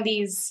honed on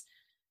these,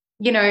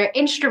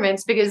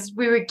 instruments, because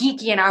we were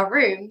geeky in our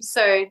room.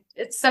 So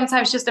it's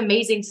sometimes just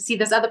amazing to see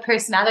this other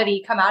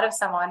personality come out of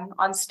someone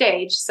on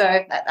stage. So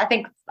I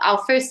think our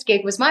first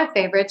gig was my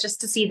favorite, just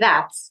to see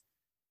that.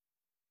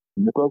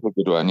 It was a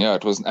good one, yeah.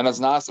 It was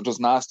nice. It was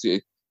nice to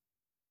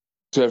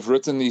have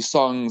written these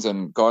songs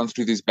and gone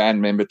through these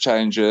band member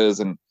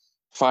changes and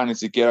finally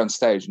to get on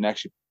stage and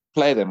actually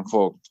play them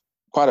for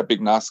quite a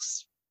big,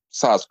 nice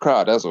sized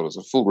crowd, as well as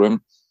a full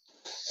room.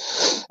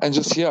 And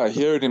just hear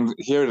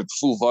it at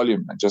full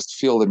volume and just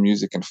feel the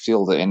music and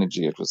feel the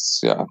energy. It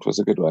was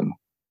a good one.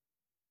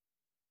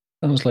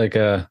 Sounds like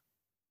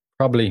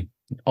probably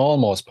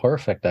almost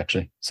perfect,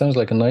 actually. Sounds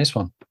like a nice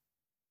one.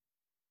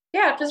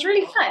 Yeah, it was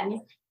really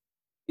fun.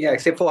 Yeah,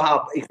 except for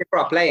our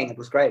playing, it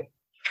was great.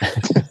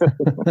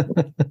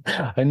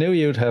 I knew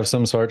you'd have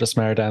some sort of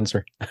smart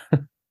answer.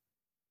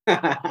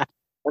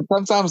 And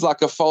sometimes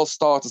like a false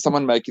start or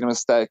someone making a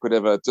mistake,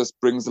 whatever, it just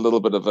brings a little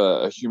bit of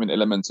a human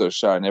element to a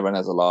show, and everyone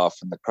has a laugh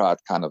and the crowd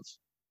kind of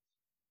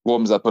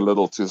warms up a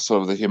little to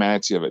sort of the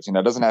humanity of it.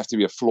 It doesn't have to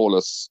be a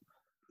flawless,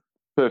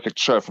 perfect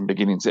show from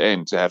beginning to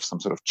end to have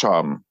some sort of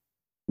charm.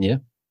 Yeah,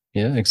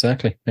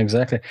 exactly.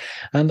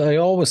 And I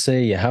always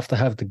say you have to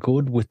have the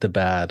good with the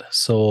bad.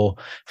 So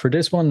for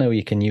this one now,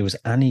 you can use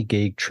any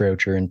gig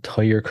throughout your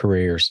entire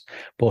careers.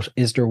 But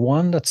is there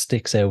one that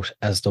sticks out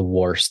as the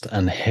worst,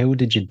 and how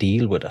did you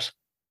deal with it?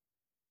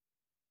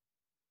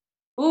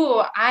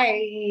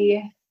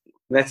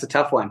 That's a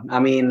tough one.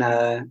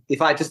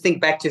 If I just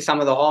think back to some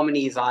of the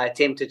harmonies I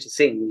attempted to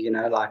sing,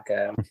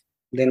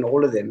 then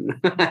all of them.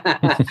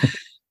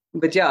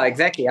 But yeah,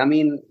 exactly.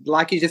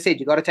 Like you just said,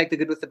 you got to take the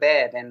good with the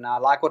bad. And I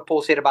like what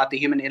Paul said about the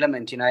human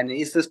element, and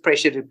is this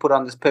pressure to put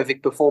on this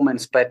perfect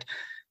performance? But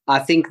I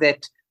think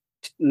that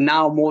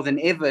now more than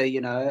ever,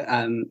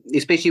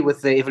 especially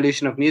with the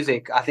evolution of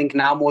music, I think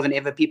now more than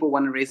ever people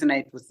want to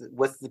resonate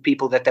with the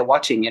people that they're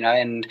watching,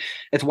 and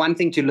it's one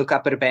thing to look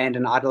up at a band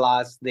and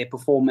idolize their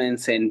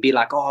performance and be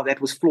like, oh, that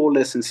was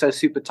flawless and so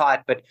super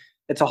tight, but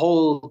it's a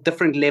whole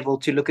different level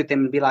to look at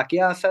them and be like,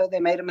 yeah, so they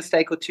made a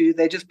mistake or two.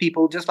 They're just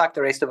people just like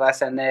the rest of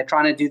us, and they're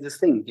trying to do this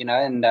thing,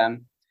 and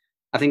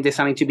I think there's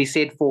something to be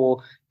said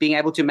for being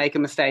able to make a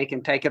mistake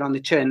and take it on the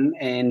chin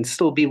and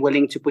still be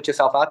willing to put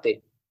yourself out there.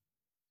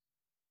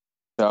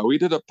 Yeah, we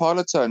did a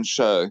Parlourtone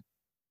show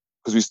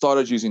because we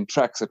started using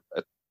tracks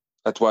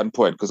at one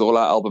point, because all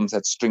our albums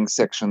had string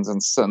sections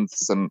and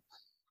synths and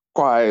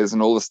choirs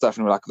and all this stuff.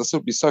 And we're like, this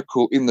would be so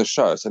cool in the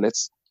show. So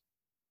let's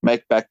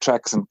make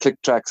backtracks and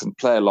click tracks and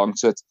play along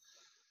to it.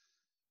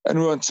 And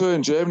we were on tour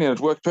in Germany and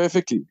it worked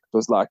perfectly. It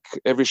was like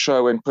every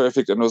show went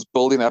perfect, and it was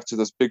building up to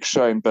this big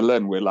show in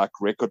Berlin where like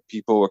record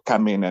people were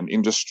coming and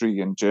industry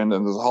and journal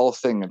and this whole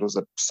thing. It was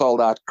a sold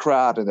out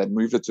crowd, and then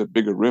moved it to a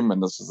bigger room,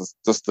 and this was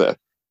just the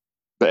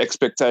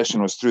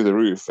expectation was through the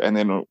roof. And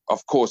then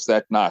of course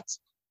that night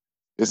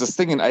there's this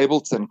thing in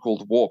Ableton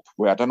called Warp,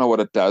 where I don't know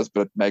what it does,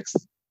 but it makes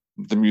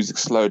the music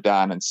slow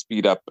down and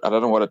speed up. I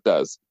don't know what it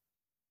does.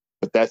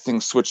 But that thing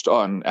switched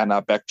on, and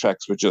our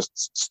backtracks were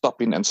just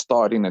stopping and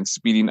starting and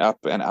speeding up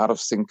and out of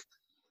sync.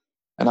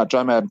 And our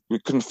drummer, we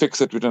couldn't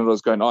fix it. We didn't know what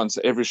was going on. So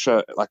every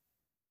show, like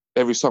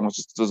every song was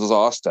just a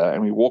disaster.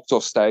 And we walked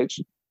off stage,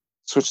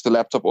 switched the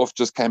laptop off,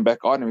 just came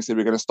back on, and we said,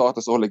 we're going to start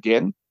this all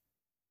again.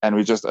 And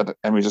we just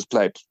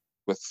played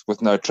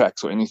with no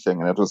tracks or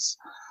anything. And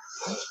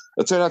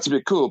it turned out to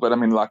be cool. But I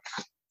mean, like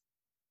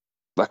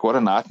what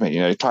a nightmare,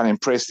 you're trying to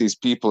impress these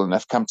people, and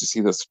they've come to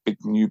see this big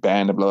new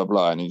band and blah, blah,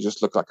 blah. And you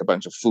just look like a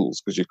bunch of fools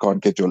because you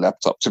can't get your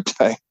laptop to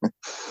play.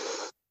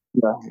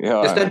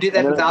 yeah. Just don't do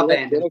that with our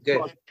band.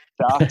 Good.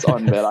 Doubts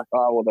on there, like,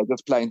 oh, well, they're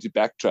just playing to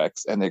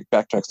backtracks, and their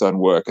backtracks don't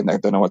work, and they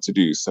don't know what to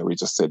do. So we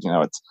just said,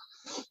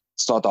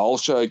 start the whole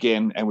show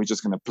again, and we're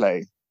just going to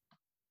play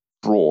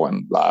raw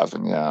and live.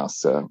 And yeah,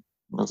 so it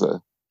was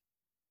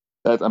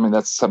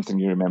that's something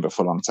you remember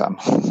for a long time.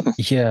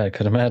 Yeah, I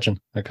could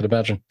imagine.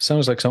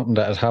 Sounds like something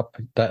that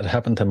had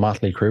happened to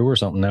Motley Crue or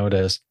something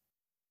nowadays.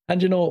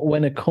 And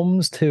when it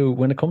comes to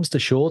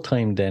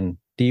showtime, then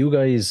do you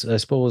guys, I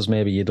suppose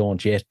maybe you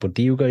don't yet, but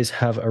do you guys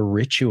have a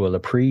ritual, a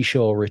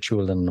pre-show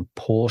ritual and a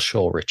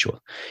post-show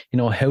ritual?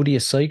 How do you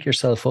psych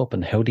yourself up,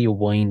 and how do you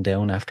wind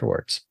down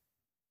afterwards?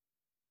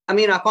 I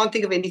mean, I can't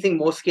think of anything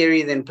more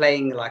scary than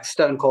playing like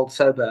Stone Cold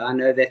Sober. I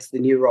know that's the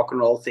new rock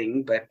and roll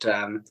thing, but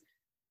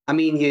I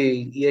mean,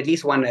 you at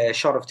least want a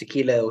shot of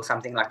tequila or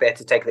something like that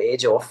to take the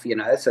edge off,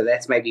 so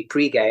that's maybe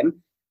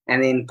pre-game.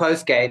 And then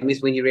post-game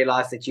is when you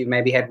realize that you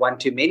maybe had one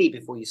too many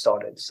before you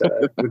started. So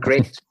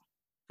regret.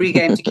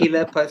 Pre-game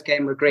tequila,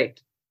 post-game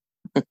regret.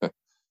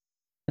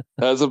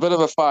 There's a bit of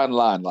a fine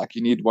line. Like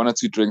you need one or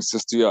two drinks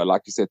just to,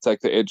 like you said,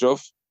 take the edge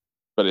off.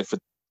 But if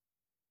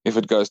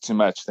it goes too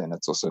much, then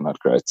it's also not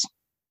great.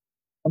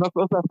 And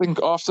I think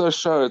after a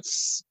show,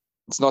 it's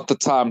not the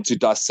time to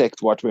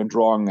dissect what went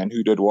wrong and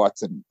who did what,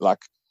 and like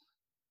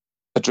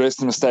address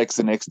the mistakes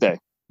the next day.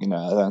 I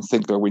don't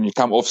think that when you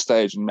come off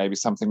stage and maybe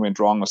something went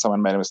wrong or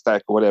someone made a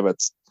mistake or whatever,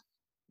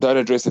 don't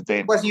address it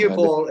then. It was you,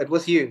 Paul. It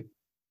was you.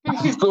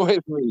 It's always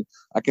me.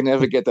 I can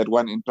never get that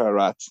one intro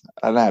right.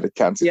 I don't know how to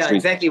count to 3.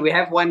 Exactly. We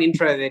have one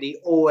intro that he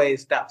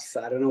always does.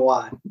 I don't know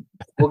why.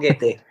 We'll get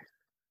there.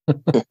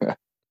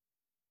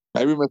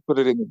 Maybe we must put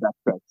it in the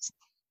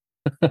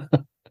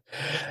backtracks.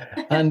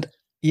 And,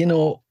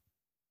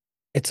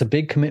 it's a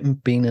big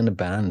commitment being in a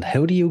band.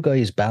 How do you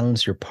guys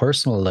balance your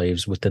personal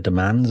lives with the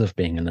demands of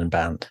being in a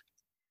band?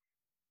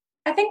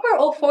 I think we're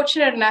all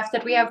fortunate enough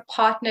that we have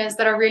partners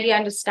that are really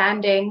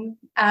understanding.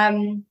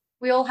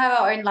 We all have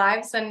our own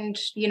lives, and,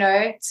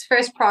 it's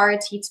first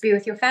priority to be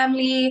with your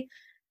family.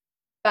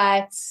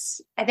 But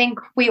I think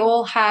we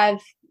all have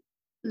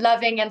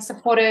loving and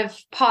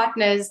supportive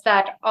partners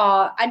that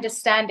are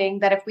understanding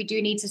that if we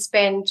do need to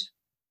spend,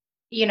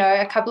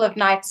 a couple of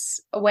nights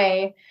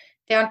away,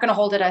 they aren't going to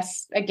hold it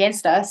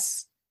against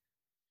us.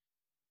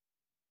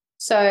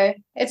 So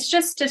it's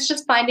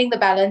just finding the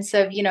balance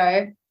of,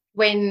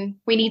 when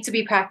we need to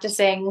be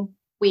practicing,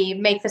 we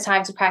make the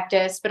time to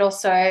practice, but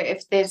also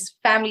if there's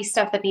family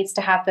stuff that needs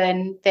to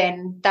happen,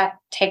 then that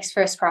takes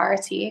first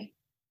priority.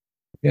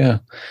 Yeah.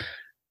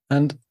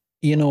 And,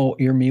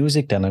 your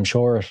music then, I'm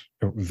sure it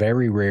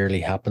very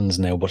rarely happens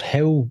now, but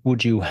how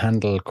would you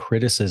handle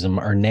criticism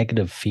or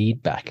negative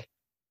feedback?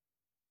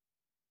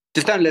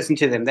 Just don't listen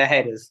to them. They're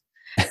haters.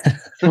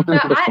 No,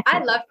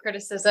 I love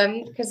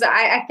criticism because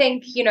I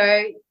think,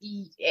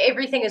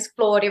 everything is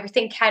flawed.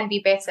 Everything can be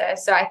better.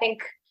 So I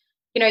think,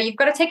 you've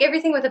got to take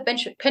everything with a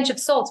pinch of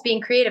salt,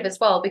 being creative as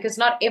well, because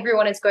not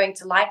everyone is going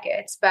to like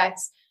it. But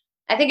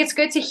I think it's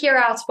good to hear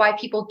out why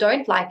people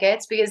don't like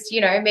it, because,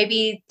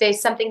 maybe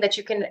there's something that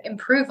you can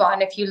improve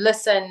on if you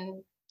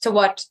listen to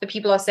what the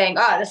people are saying.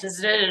 This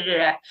is...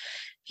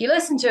 If you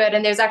listen to it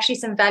and there's actually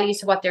some value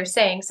to what they're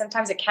saying,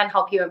 sometimes it can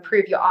help you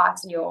improve your art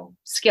and your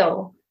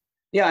skill.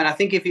 Yeah, and I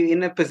think if you're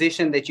in a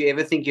position that you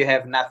ever think you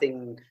have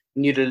nothing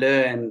new to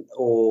learn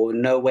or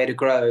know where to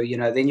grow,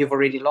 then you've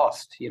already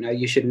lost.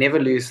 You should never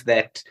lose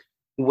that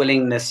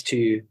willingness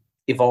to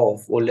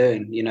evolve or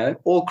learn.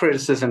 All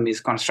criticism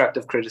is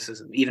constructive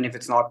criticism, even if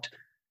it's not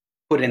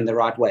put in the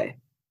right way.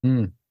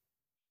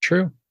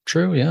 True,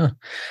 yeah.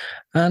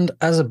 And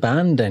as a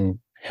band then,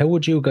 how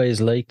would you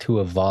guys like to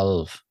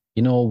evolve?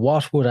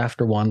 What would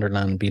After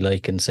Wonderland be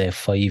like in, say,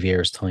 5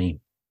 years' time?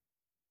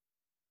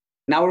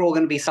 Now we're all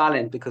going to be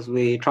silent because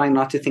we're trying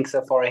not to think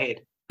so far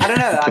ahead. I don't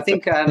know. I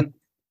think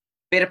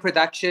better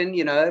production,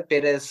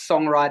 better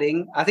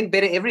songwriting. I think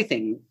better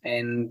everything.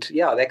 And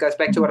yeah, that goes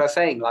back to what I was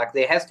saying. Like,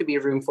 there has to be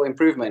room for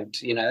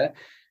improvement,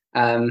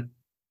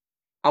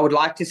 I would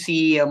like to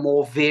see a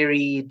more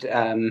varied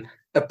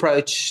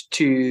approach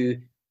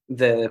to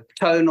the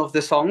tone of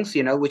the songs,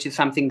 which is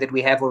something that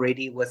we have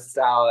already with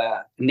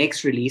our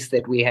next release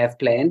that we have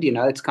planned.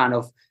 It's kind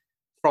of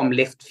from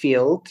left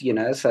field,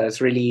 so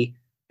it's really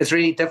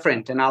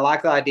different. And I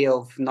like the idea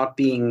of not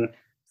being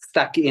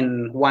stuck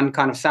in one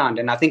kind of sound.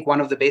 And I think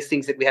one of the best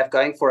things that we have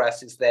going for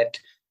us is that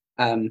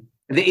there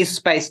is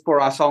space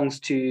for our songs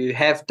to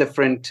have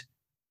different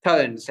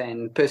tones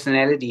and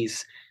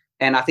personalities.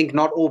 And I think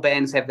not all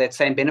bands have that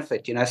same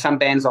benefit. Some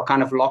bands are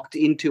kind of locked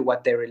into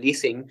what they're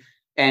releasing,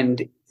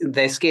 and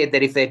they're scared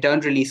that if they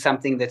don't release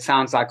something that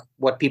sounds like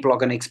what people are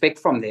going to expect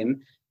from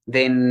them,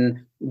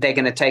 then they're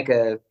going to take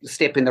a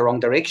step in the wrong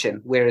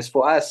direction. Whereas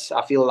for us,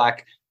 I feel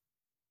like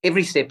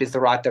every step is the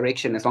right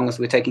direction as long as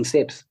we're taking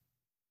steps.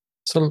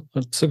 So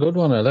it's a good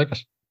one. I like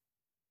it.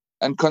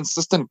 And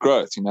consistent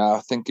growth.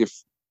 I think if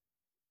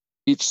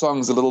each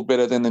song's a little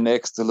better than the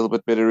next, a little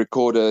bit better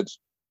recorded,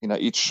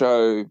 each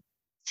show, a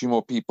few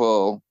more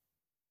people,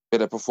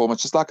 better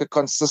performance, just like a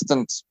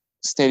consistent,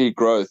 steady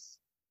growth.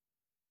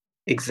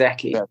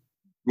 Exactly.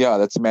 Yeah,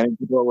 that's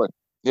manageable.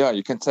 Yeah,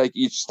 you can take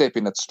each step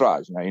in its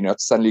stride. You're not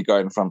suddenly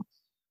going from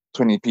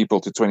 20 people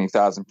to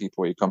 20,000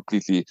 people. You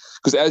completely,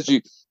 because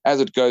as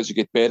it goes, you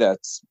get better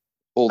at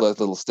all those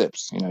little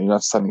steps. You're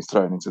not suddenly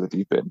thrown into the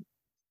deep end.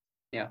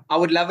 Yeah, I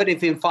would love it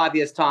if in 5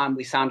 years' time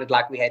we sounded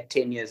like we had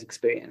 10 years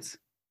experience.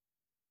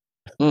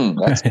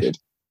 That's good.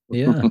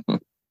 Yeah,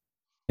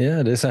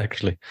 it is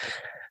actually.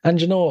 And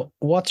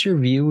what's your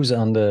views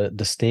on the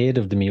state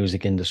of the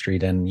music industry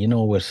then?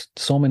 With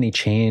so many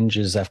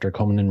changes after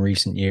coming in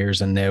recent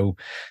years, and now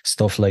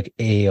stuff like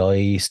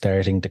AI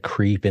starting to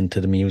creep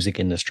into the music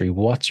industry.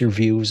 What's your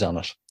views on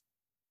it?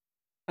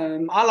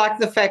 I like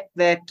the fact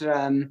that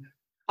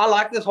I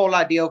like this whole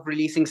idea of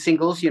releasing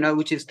singles,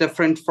 which is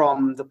different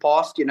from the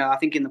past. I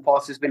think in the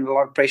past there's been a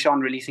lot of pressure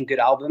on releasing good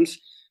albums.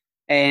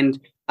 And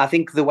I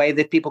think the way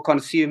that people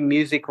consume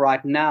music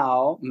right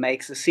now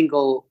makes a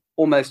single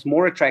almost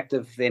more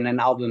attractive than an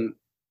album,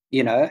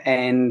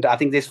 and I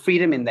think there's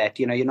freedom in that.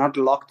 You're not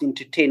locked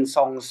into 10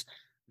 songs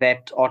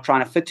that are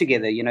trying to fit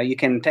together. You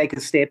can take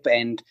a step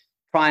and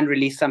try and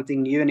release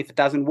something new, and if it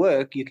doesn't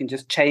work, you can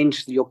just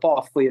change your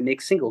path for your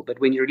next single. But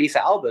when you release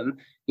an album,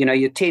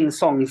 you're 10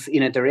 songs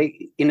in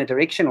a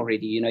direction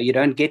already. You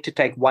don't get to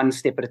take one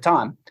step at a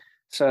time.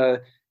 So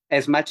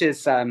as much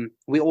as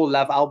we all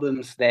love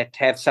albums that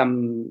have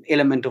some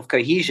element of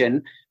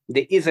cohesion,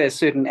 there is a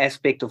certain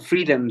aspect of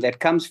freedom that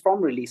comes from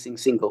releasing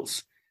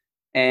singles.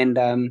 And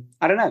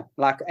I don't know,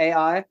 like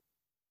AI,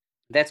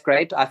 that's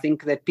great. I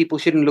think that people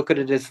shouldn't look at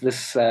it as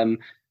this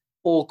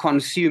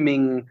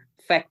all-consuming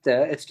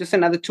factor. It's just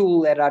another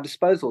tool at our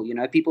disposal.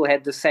 People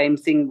had the same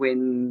thing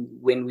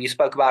when we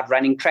spoke about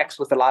running tracks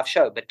with a live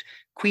show, but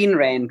Queen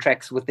ran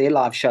tracks with their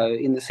live show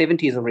in the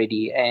 70s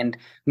already, and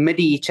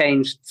MIDI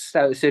changed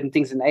certain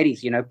things in the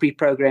 80s,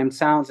 pre-programmed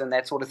sounds and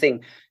that sort of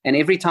thing. And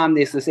every time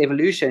there's this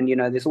evolution,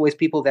 there's always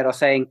people that are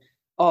saying,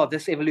 oh,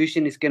 this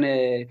evolution is going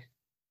to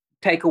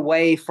take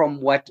away from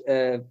what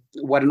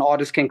an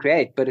artist can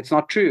create, but it's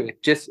not true.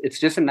 It's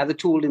just another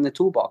tool in the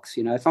toolbox.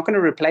 It's not going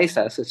to replace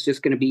us. It's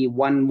just going to be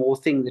one more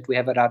thing that we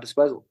have at our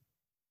disposal.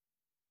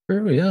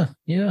 True,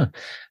 yeah.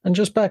 And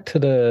just back to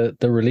the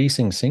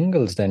releasing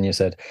singles, then you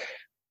said,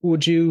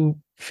 would you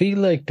feel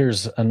like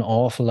there's an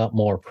awful lot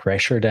more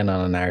pressure then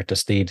on an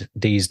artist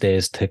these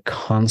days to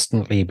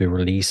constantly be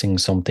releasing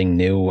something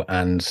new?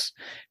 And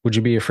would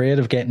you be afraid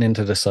of getting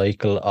into the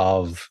cycle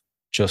of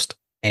just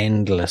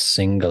endless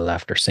single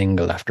after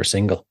single after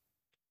single?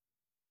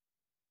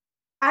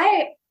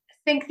 I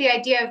think the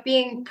idea of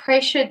being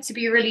pressured to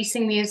be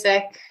releasing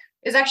music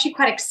is actually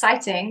quite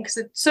exciting, because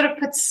it sort of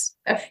puts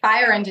a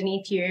fire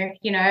underneath you,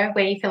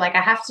 where you feel like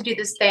I have to do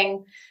this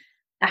thing,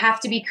 I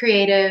have to be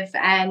creative.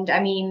 And I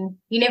mean,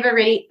 you never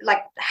really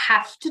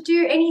have to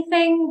do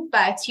anything,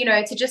 but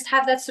to just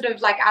have that sort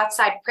of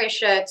outside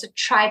pressure to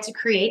try to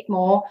create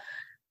more,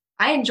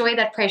 I enjoy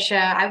that pressure.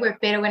 I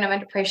work better when I'm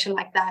under pressure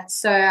like that.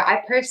 So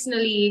I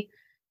personally,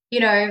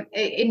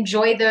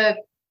 enjoy the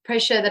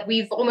pressure that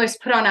we've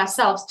almost put on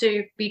ourselves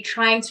to be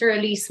trying to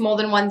release more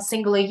than one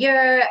single a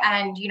year.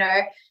 And,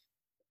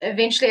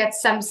 eventually at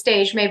some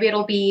stage, maybe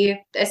it'll be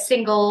a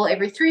single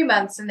every 3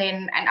 months and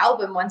then an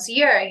album once a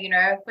year,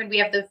 when we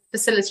have the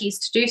facilities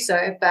to do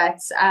so. But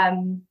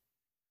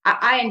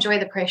I enjoy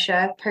the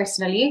pressure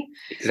personally.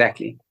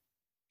 Exactly.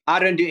 I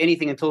don't do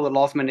anything until the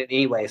last minute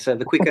anyway. So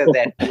the quicker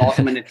that last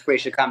minute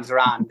pressure comes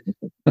around,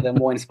 the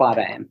more inspired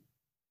I am.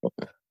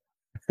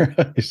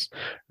 Right,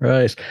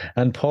 right.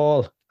 And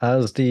Paul,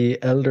 as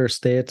the elder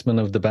statesman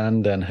of the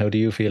band, then how do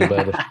you feel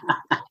about it?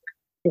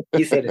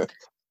 You said it.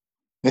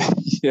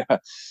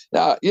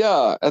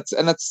 Yeah.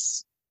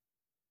 It's.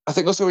 I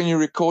think also when you're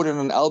recording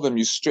an album,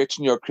 you're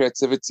stretching your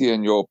creativity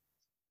and your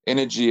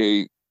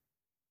energy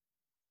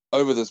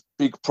over this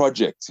big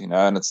project,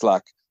 and it's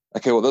like,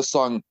 okay, well, this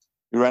song,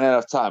 you run out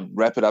of time,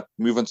 wrap it up,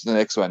 move on to the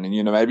next one, and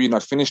maybe you're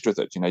not finished with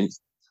it.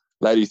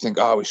 Later you think,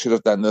 oh, we should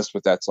have done this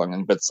with that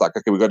song, but it's like,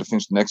 okay, we got to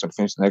finish the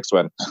next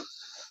one.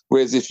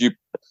 Whereas if you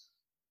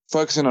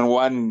focusing on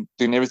one,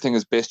 doing everything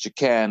as best you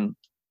can,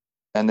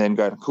 and then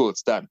going, cool,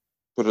 it's done,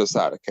 put it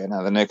aside. Okay,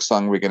 now the next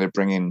song we're going to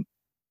bring in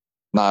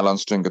nylon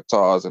string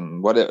guitars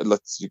and whatever.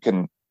 You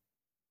can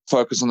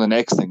focus on the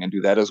next thing and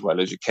do that as well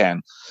as you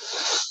can.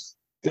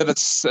 Yeah,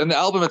 it's an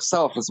album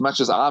itself, as much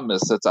as I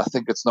miss it, I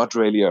think it's not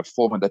really a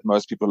format that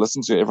most people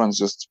listen to. Everyone's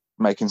just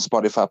making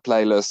Spotify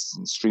playlists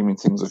and streaming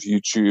things off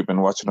YouTube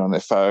and watching it on their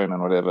phone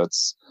and whatever.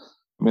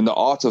 The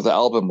art of the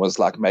album was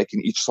like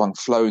making each song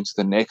flow into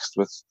the next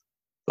with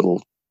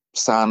little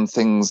sound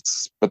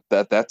things, but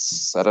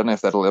that's I don't know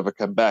if that'll ever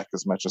come back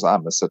as much as I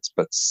miss it,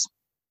 but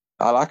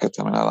I like it.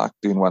 I like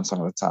doing one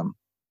song at a time.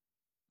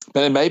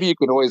 But then maybe you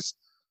could always,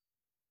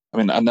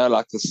 I know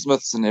like the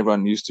Smiths and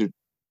everyone used to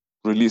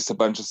release a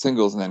bunch of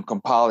singles and then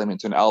compile them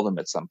into an album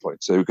at some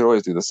point. So we could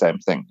always do the same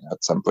thing.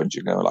 At some point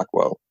you go like,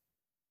 well,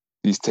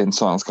 these 10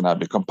 songs can now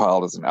be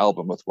compiled as an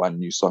album with one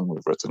new song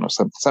we've written or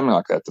something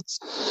like that.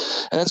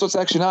 And that's what's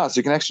actually nice.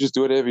 You can actually just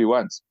do whatever you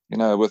want.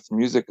 With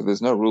music,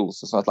 there's no rules.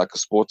 It's not like a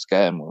sports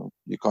game where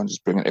you can't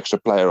just bring an extra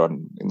player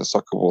on in the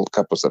Soccer World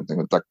Cup or something.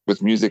 It's like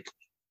with music,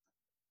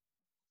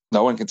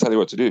 no one can tell you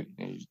what to do.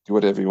 You do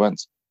whatever you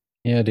want.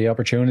 Yeah, the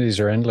opportunities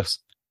are endless.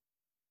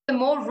 The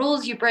more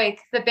rules you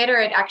break, the better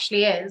it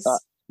actually is.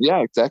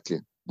 Yeah, exactly.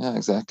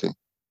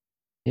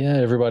 Yeah,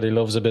 everybody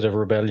loves a bit of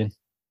rebellion.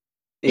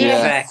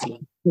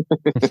 Exactly.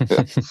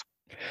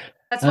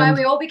 That's why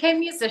we all became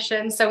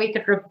musicians, so we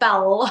could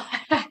rebel.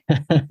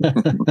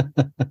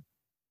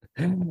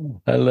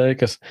 I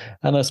like it.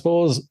 And I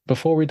suppose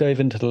before we dive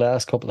into the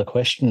last couple of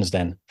questions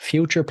then,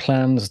 future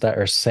plans that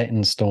are set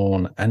in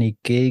stone, any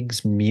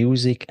gigs,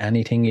 music,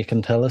 anything you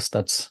can tell us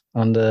that's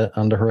on the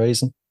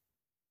horizon?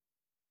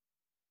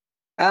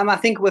 I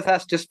think with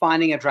us just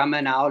finding a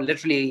drummer now,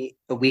 literally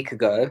a week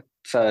ago.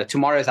 So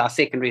tomorrow is our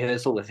second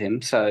rehearsal with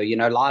him. So,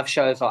 live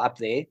shows are up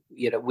there.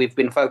 We've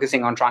been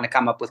focusing on trying to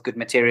come up with good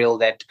material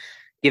that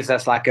gives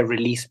us like a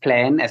release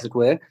plan, as it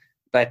were.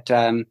 But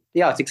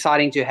it's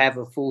exciting to have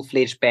a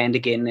full-fledged band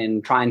again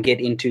and try and get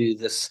into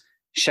this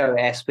show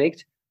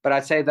aspect. But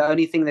I'd say the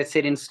only thing that's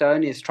set in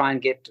stone is try and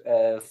get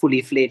a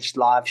fully fledged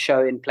live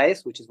show in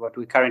place, which is what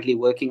we're currently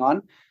working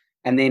on.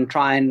 And then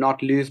try and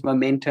not lose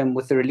momentum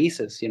with the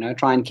releases,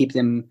 try and keep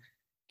them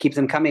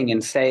coming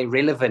and stay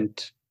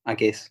relevant, I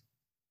guess.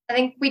 I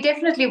think we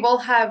definitely will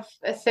have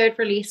a third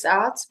release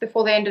out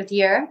before the end of the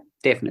year.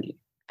 Definitely.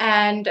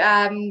 And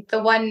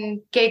the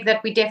one gig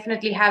that we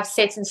definitely have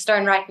set in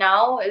stone right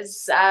now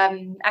is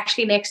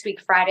actually next week,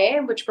 Friday,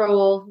 which we're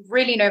all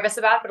really nervous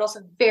about, but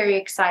also very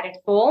excited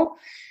for.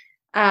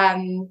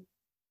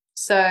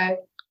 So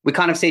we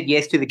kind of said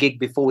yes to the gig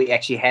before we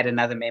actually had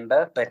another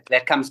member, but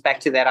that comes back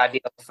to that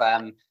idea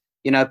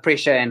of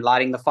pressure and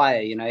lighting the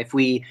fire. If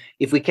we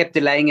kept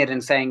delaying it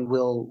and saying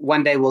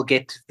one day we'll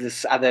get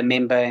this other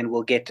member and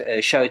we'll get a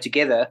show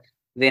together,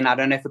 then I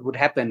don't know if it would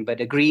happen.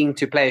 But agreeing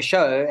to play a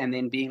show and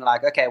then being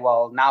like, okay,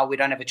 well, now we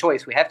don't have a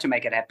choice, we have to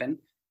make it happen.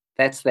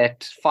 That's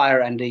that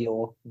fire under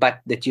your butt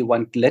that you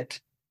want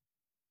lit.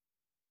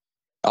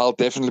 I'll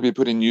definitely be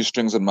putting new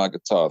strings on my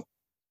guitar.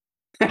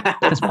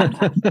 That's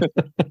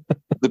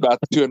it's about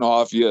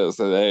 2.5 years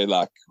that they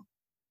like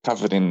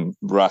covered in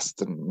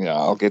rust, and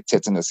I'll get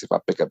tetanus if I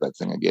pick up that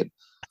thing again.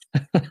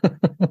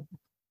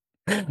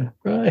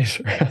 Right.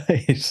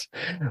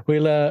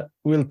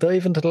 We'll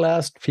dive into the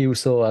last few.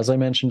 So as I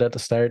mentioned at the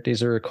start,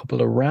 these are a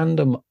couple of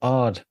random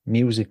odd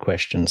music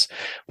questions,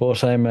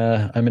 but I'm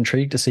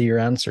intrigued to see your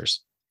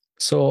answers.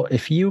 So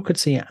if you could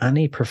see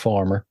any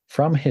performer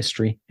from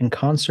history in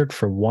concert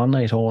for one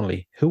night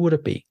only, who would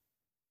it be?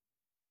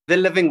 The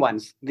living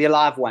ones, the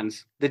alive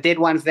ones. The dead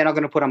ones, they're not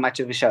going to put on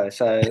much of a show.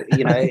 So,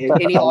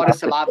 any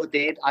artist alive or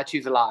dead, I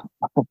choose alive.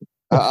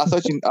 I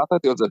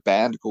thought there was a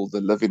band called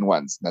The Living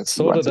Ones. That's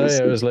so did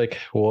I. I was like,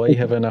 why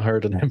haven't I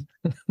heard of them?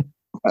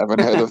 I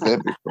haven't heard of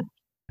them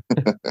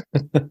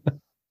before.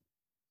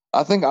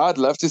 I think I'd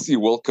love to see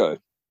Wilco.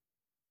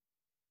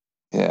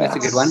 Yeah, that's a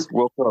good one.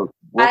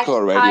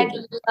 Wilco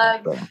Radio.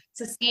 I'd love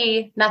to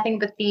see Nothing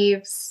But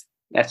Thieves.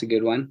 That's a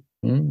good one.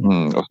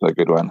 Also a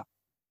good one.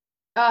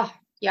 Oh,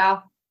 yeah.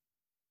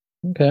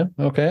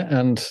 Okay.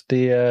 And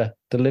the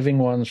living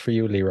ones for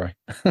you, Leroy.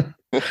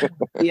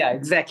 Yeah,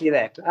 exactly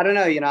that. I don't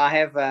know, I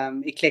have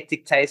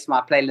eclectic taste.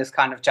 My playlist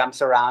kind of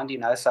jumps around,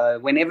 so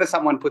whenever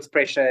someone puts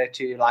pressure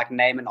to like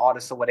name an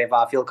artist or whatever,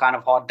 I feel kind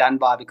of hard done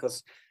by,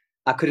 because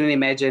I couldn't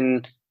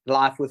imagine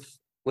life with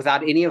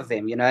without any of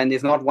them, and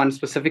there's not one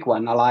specific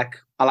one. I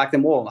like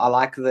them all. I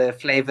like the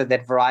flavor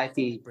that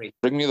variety brings.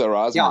 Bring me the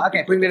horizon. Yeah,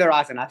 okay, bring me the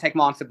horizon. I take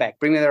my answer back.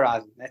 Bring me the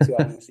horizon. That's what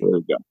I want to see. There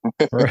we go.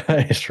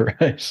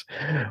 Right.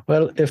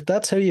 Well, if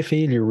that's how you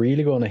feel, you're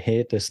really going to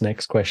hate this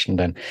next question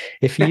then.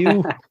 If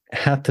you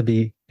had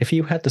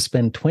to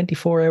spend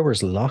 24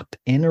 hours locked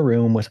in a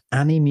room with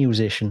any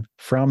musician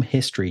from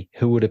history,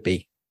 who would it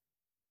be?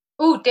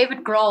 Oh,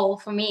 David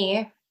Grohl for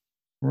me.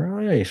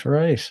 Right.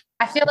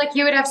 I feel like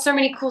you would have so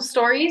many cool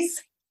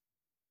stories.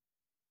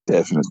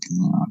 Definitely.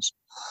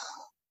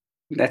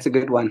 That's a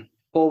good one.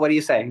 Paul, what do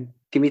you say?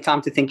 Give me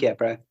time to think here,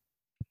 bro.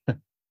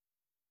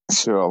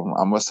 Sure,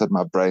 I must have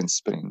my brain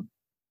spinning.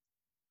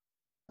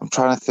 I'm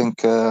trying to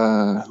think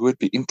who would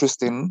be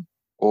interesting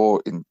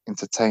or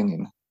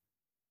entertaining.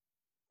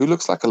 Who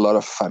looks like a lot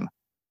of fun?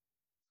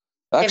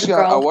 Actually,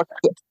 I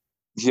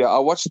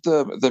watched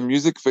the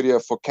music video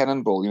for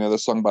Cannonball, the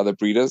song by the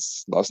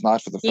Breeders, last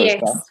night for the first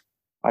time.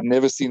 I'd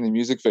never seen the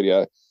music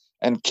video.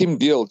 And Kim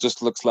Deal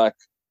just looks like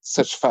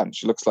such fun.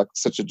 She looks like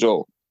such a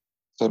jewel.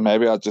 So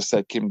maybe I'll just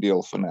say Kim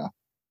Deal for now.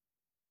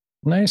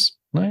 Nice.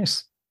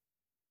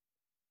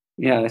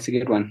 Yeah, that's a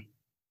good one.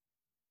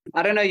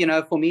 I don't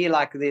know, for me,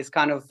 like there's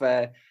kind of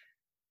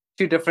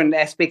two different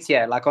aspects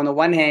here. Like on the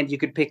one hand, you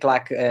could pick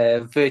like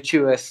a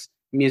virtuous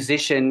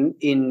musician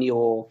in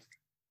your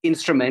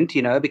instrument,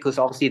 because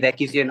obviously that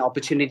gives you an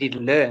opportunity to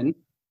learn.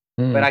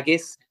 But I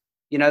guess,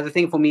 the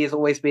thing for me has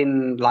always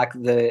been like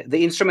the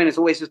instrument has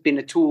always just been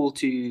a tool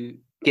to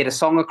get a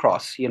song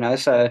across,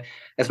 So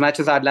as much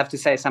as I'd love to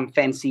say some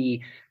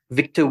fancy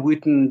Victor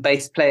Wooten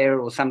bass player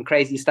or some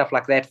crazy stuff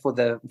like that for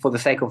the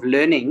sake of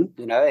learning,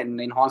 and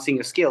enhancing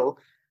your skill,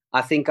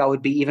 I think I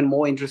would be even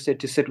more interested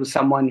to sit with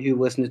someone who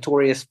was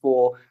notorious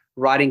for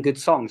writing good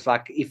songs.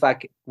 Like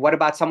what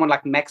about someone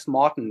like Max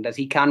Martin? Does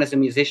he count as a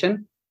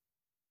musician?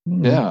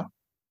 Yeah.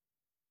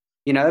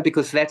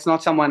 Because that's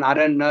not someone, I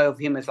don't know of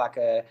him as like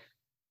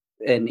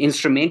an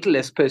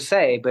instrumentalist per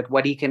se, but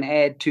what he can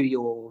add to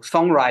your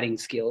songwriting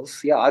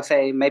skills. Yeah, I'd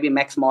say maybe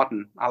Max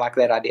Martin. I like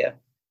that idea.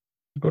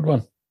 Good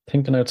one.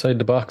 Thinking outside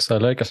the box. I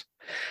like it.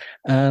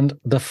 And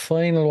the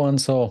final one.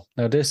 So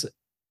now this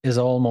is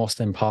almost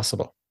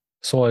impossible.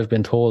 So I've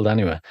been told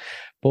anyway.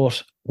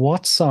 But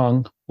what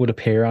song would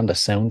appear on the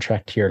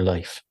soundtrack to your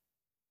life?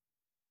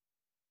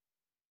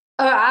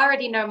 Oh, I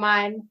already know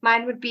mine.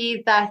 Mine would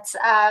be that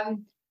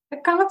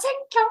we're gonna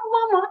take your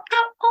mama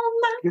out on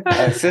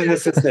my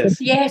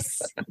Sisters.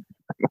 Yes.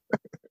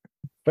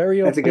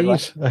 Very That's a good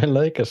upbeat. I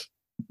like it.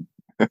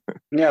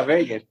 Yeah,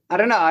 very good. I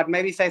don't know. I'd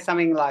maybe say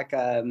something like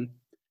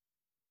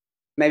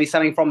maybe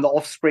something from The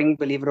Offspring,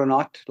 believe it or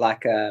not,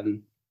 like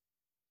The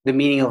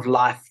Meaning of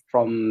Life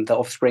from The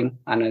Offspring.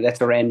 I know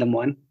that's a random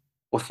one.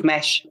 Or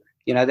Smash,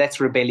 that's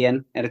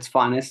rebellion at its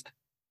finest.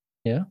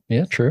 Yeah,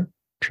 true.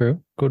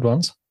 Good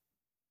ones.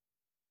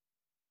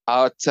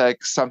 I would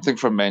take something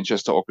from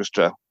Manchester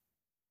Orchestra.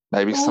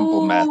 Maybe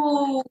Simple Math.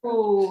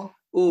 Ooh,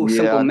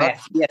 Simple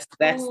Math. Yes,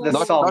 that's the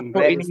song.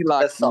 Not for any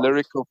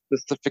lyrical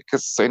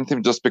specifics or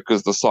anything, just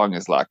because the song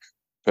is like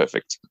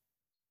perfect.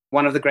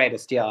 One of the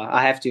greatest, yeah.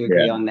 I have to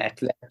agree on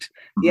that.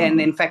 Yeah, and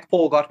in fact,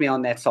 Paul got me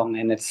on that song,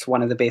 and it's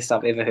one of the best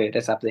I've ever heard.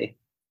 It's up there.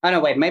 Oh, no,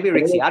 wait, maybe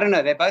Rixie. I don't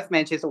know. They're both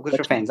Manchester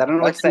Orchestra fans. I don't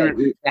know what to say.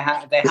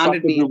 They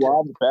hounded me.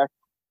 Back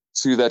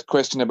to that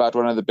question about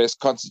one of the best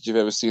concerts you've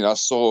ever seen. I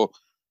saw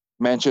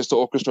Manchester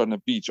Orchestra on the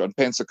beach, on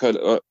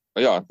Pensacola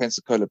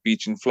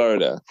Beach in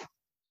Florida.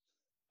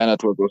 And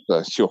it was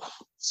also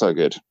so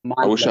good.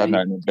 I wish I'd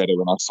known it better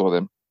when I saw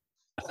them.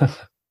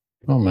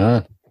 Oh,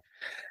 man.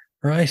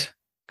 Right.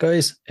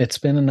 Guys, it's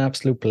been an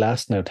absolute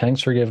blast now.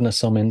 Thanks for giving us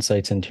some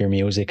insights into your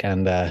music.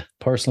 And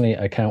personally,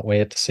 I can't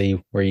wait to see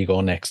where you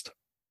go next.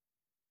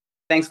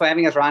 Thanks for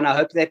having us, Ryan. I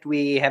hope that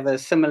we have a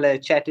similar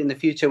chat in the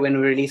future when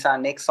we release our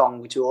next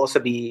song, which will also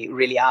be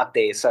really out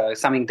there. So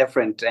something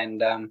different.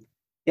 And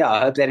I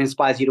hope that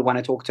inspires you to want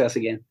to talk to us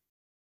again.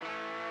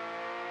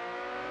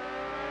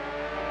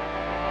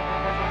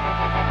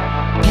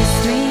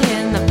 History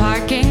in the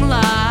parking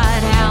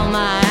lot, how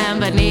my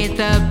hand beneath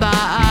the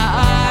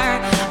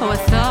bar. Oh, I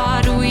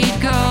thought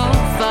we'd go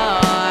far.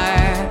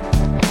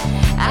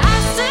 I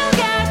still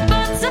get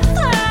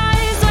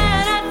butterflies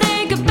when I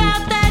think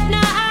about that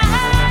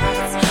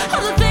night.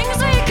 All the things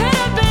we could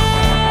have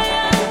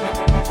been.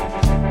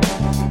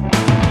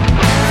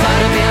 Thought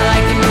it'd be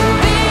like the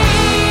movies.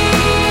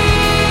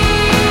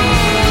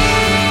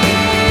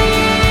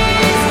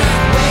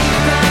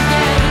 Wake up and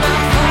get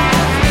enough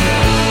of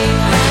me.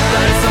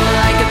 But it's all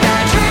like a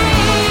bad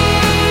dream.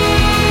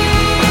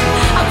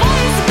 I've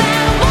always been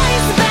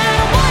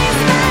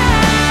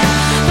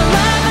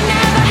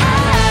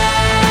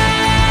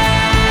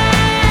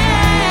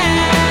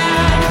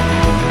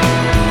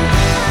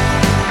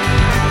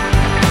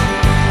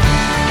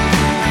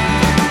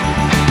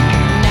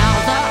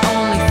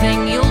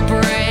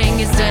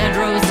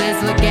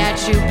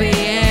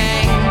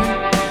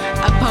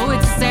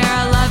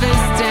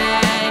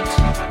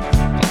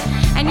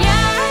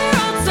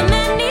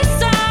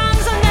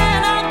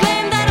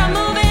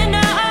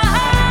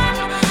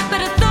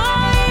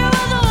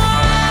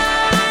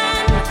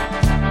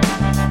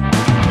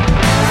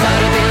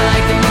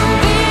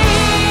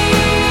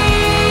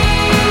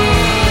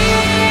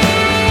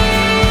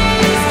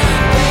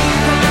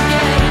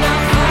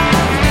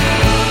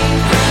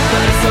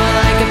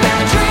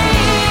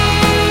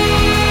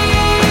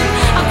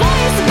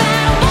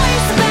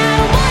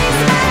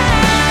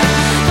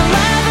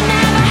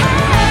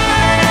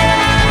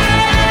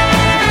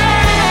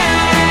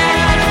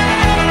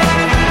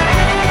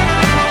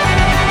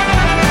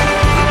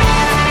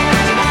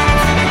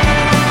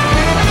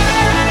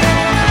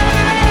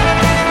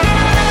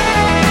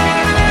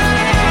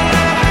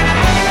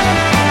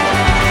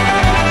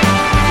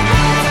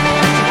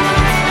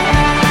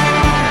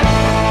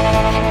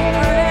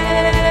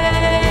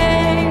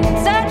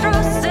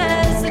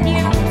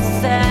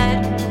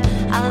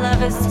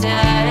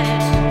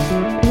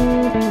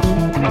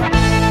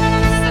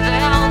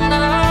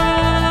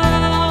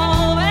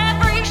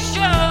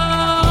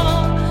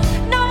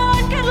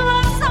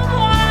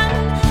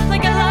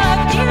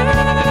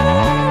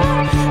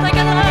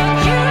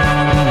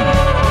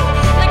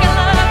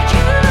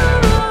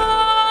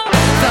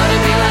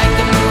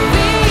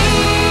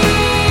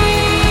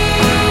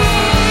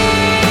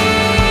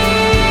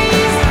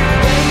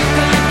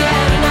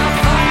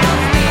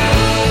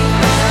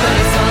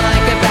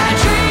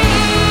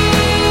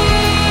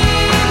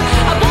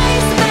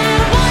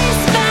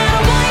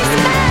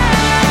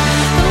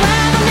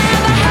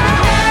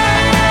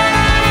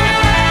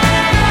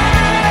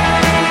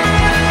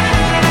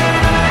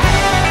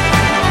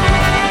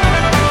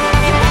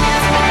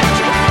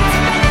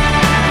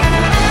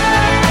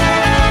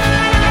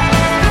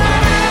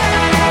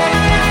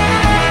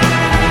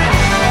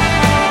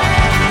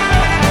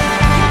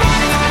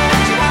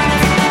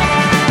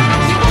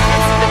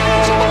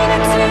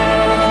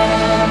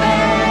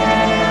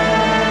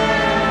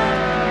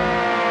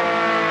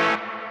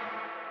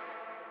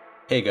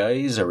Hey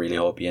guys, I really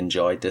hope you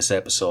enjoyed this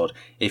episode.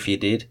 If you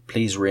did,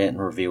 please rate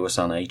and review us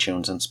on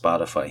iTunes and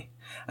Spotify.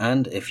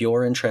 And if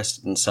you're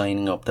interested in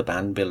signing up to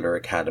Band Builder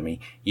Academy,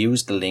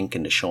 use the link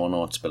in the show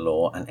notes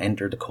below and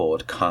enter the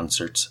code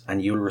CONCERTS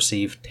and you'll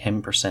receive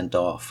 10%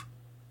 off.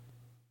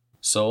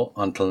 So,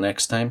 until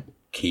next time,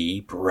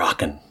 keep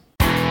rocking.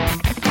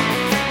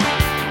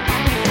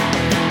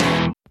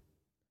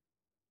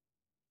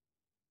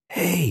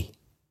 Hey,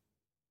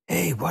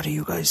 what are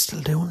you guys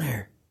still doing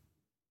here?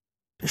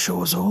 The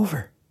show's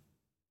over.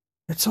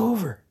 It's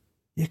over.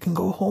 You can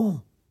go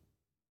home.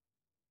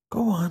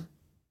 Go on.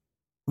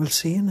 We'll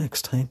see you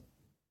next time.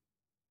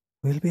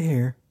 We'll be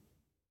here.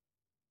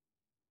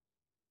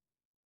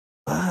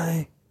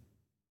 Bye.